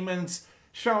into demons,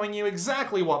 showing you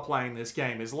exactly what playing this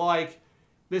game is like.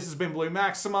 This has been Blue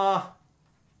Maxima.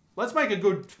 Let's take a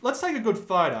good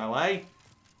photo, eh?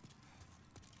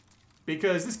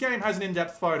 Because this game has an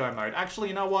in-depth photo mode. Actually,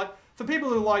 you know what? For people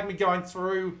who like me going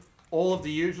through all of the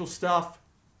usual stuff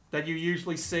that you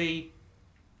usually see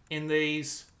in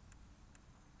these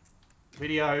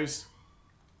videos,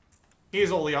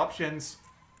 here's all the options.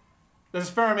 There's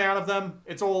a fair amount of them.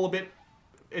 It's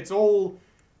all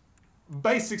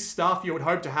basic stuff you would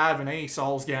hope to have in any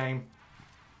Souls game.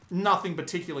 Nothing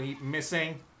particularly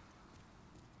missing.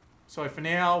 So for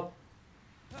now,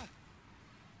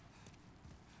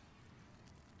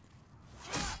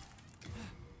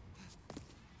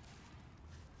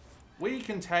 we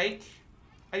can take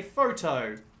a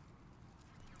photo.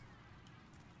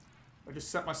 I just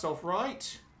set myself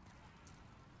right.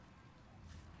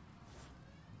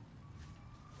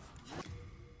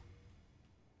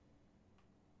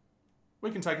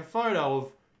 We can take a photo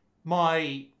of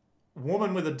my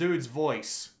woman with a dude's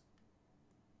voice.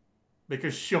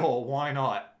 Because sure, why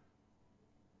not?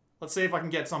 Let's see if I can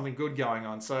get something good going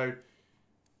on. So,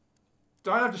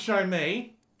 don't have to show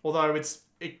me. Although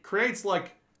it creates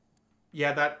like,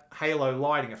 yeah, that halo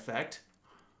lighting effect.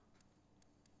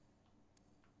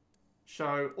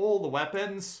 Show all the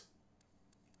weapons.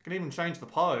 I can even change the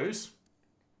pose.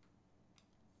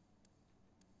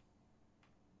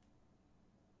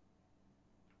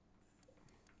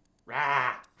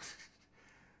 Rah!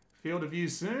 Field of view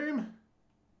zoom.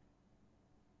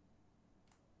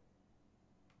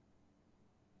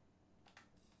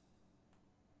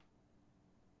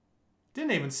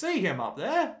 Didn't even see him up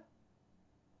there.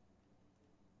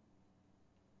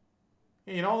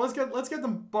 You know, let's get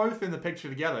them both in the picture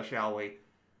together, shall we?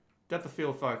 Depth of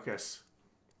field focus.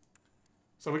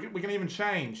 So we can even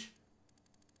change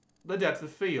the depth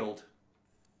of field.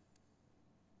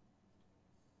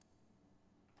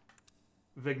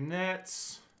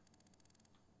 Vignettes.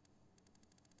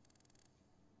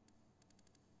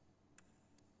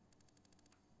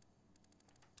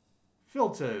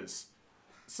 Filters.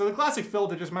 So the classic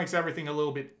filter just makes everything a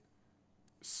little bit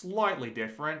slightly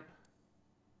different.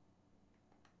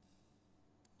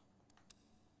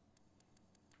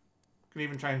 Can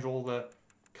even change all the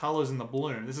colors in the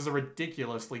bloom. This is a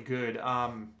ridiculously good,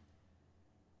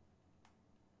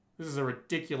 this is a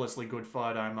ridiculously good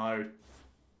photo mode.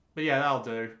 But yeah, that'll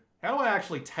do. How do I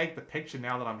actually take the picture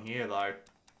now that I'm here, though?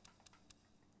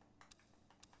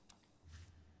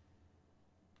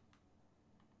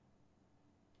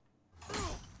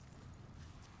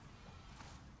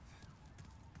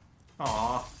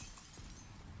 Aww.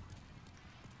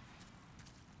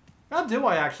 How do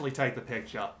I actually take the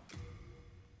picture?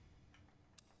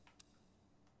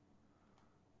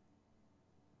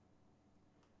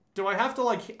 Do I have to,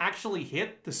 like, actually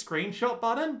hit the screenshot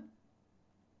button?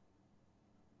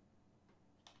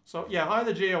 So, yeah, hide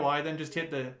the GUI, then just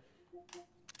hit the...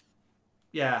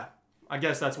 Yeah, I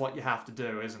guess that's what you have to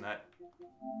do, isn't it?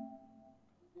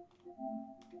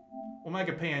 We'll make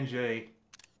a PNG.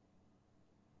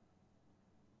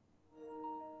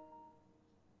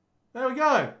 There we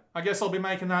go. I guess I'll be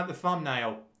making that the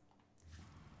thumbnail.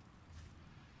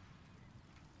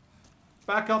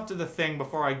 Back up to the thing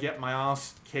before I get my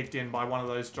ass kicked in by one of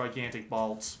those gigantic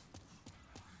bolts.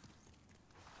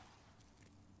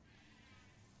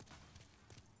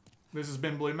 This has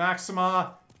been Blue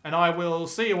Maxima, and I will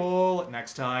see you all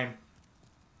next time.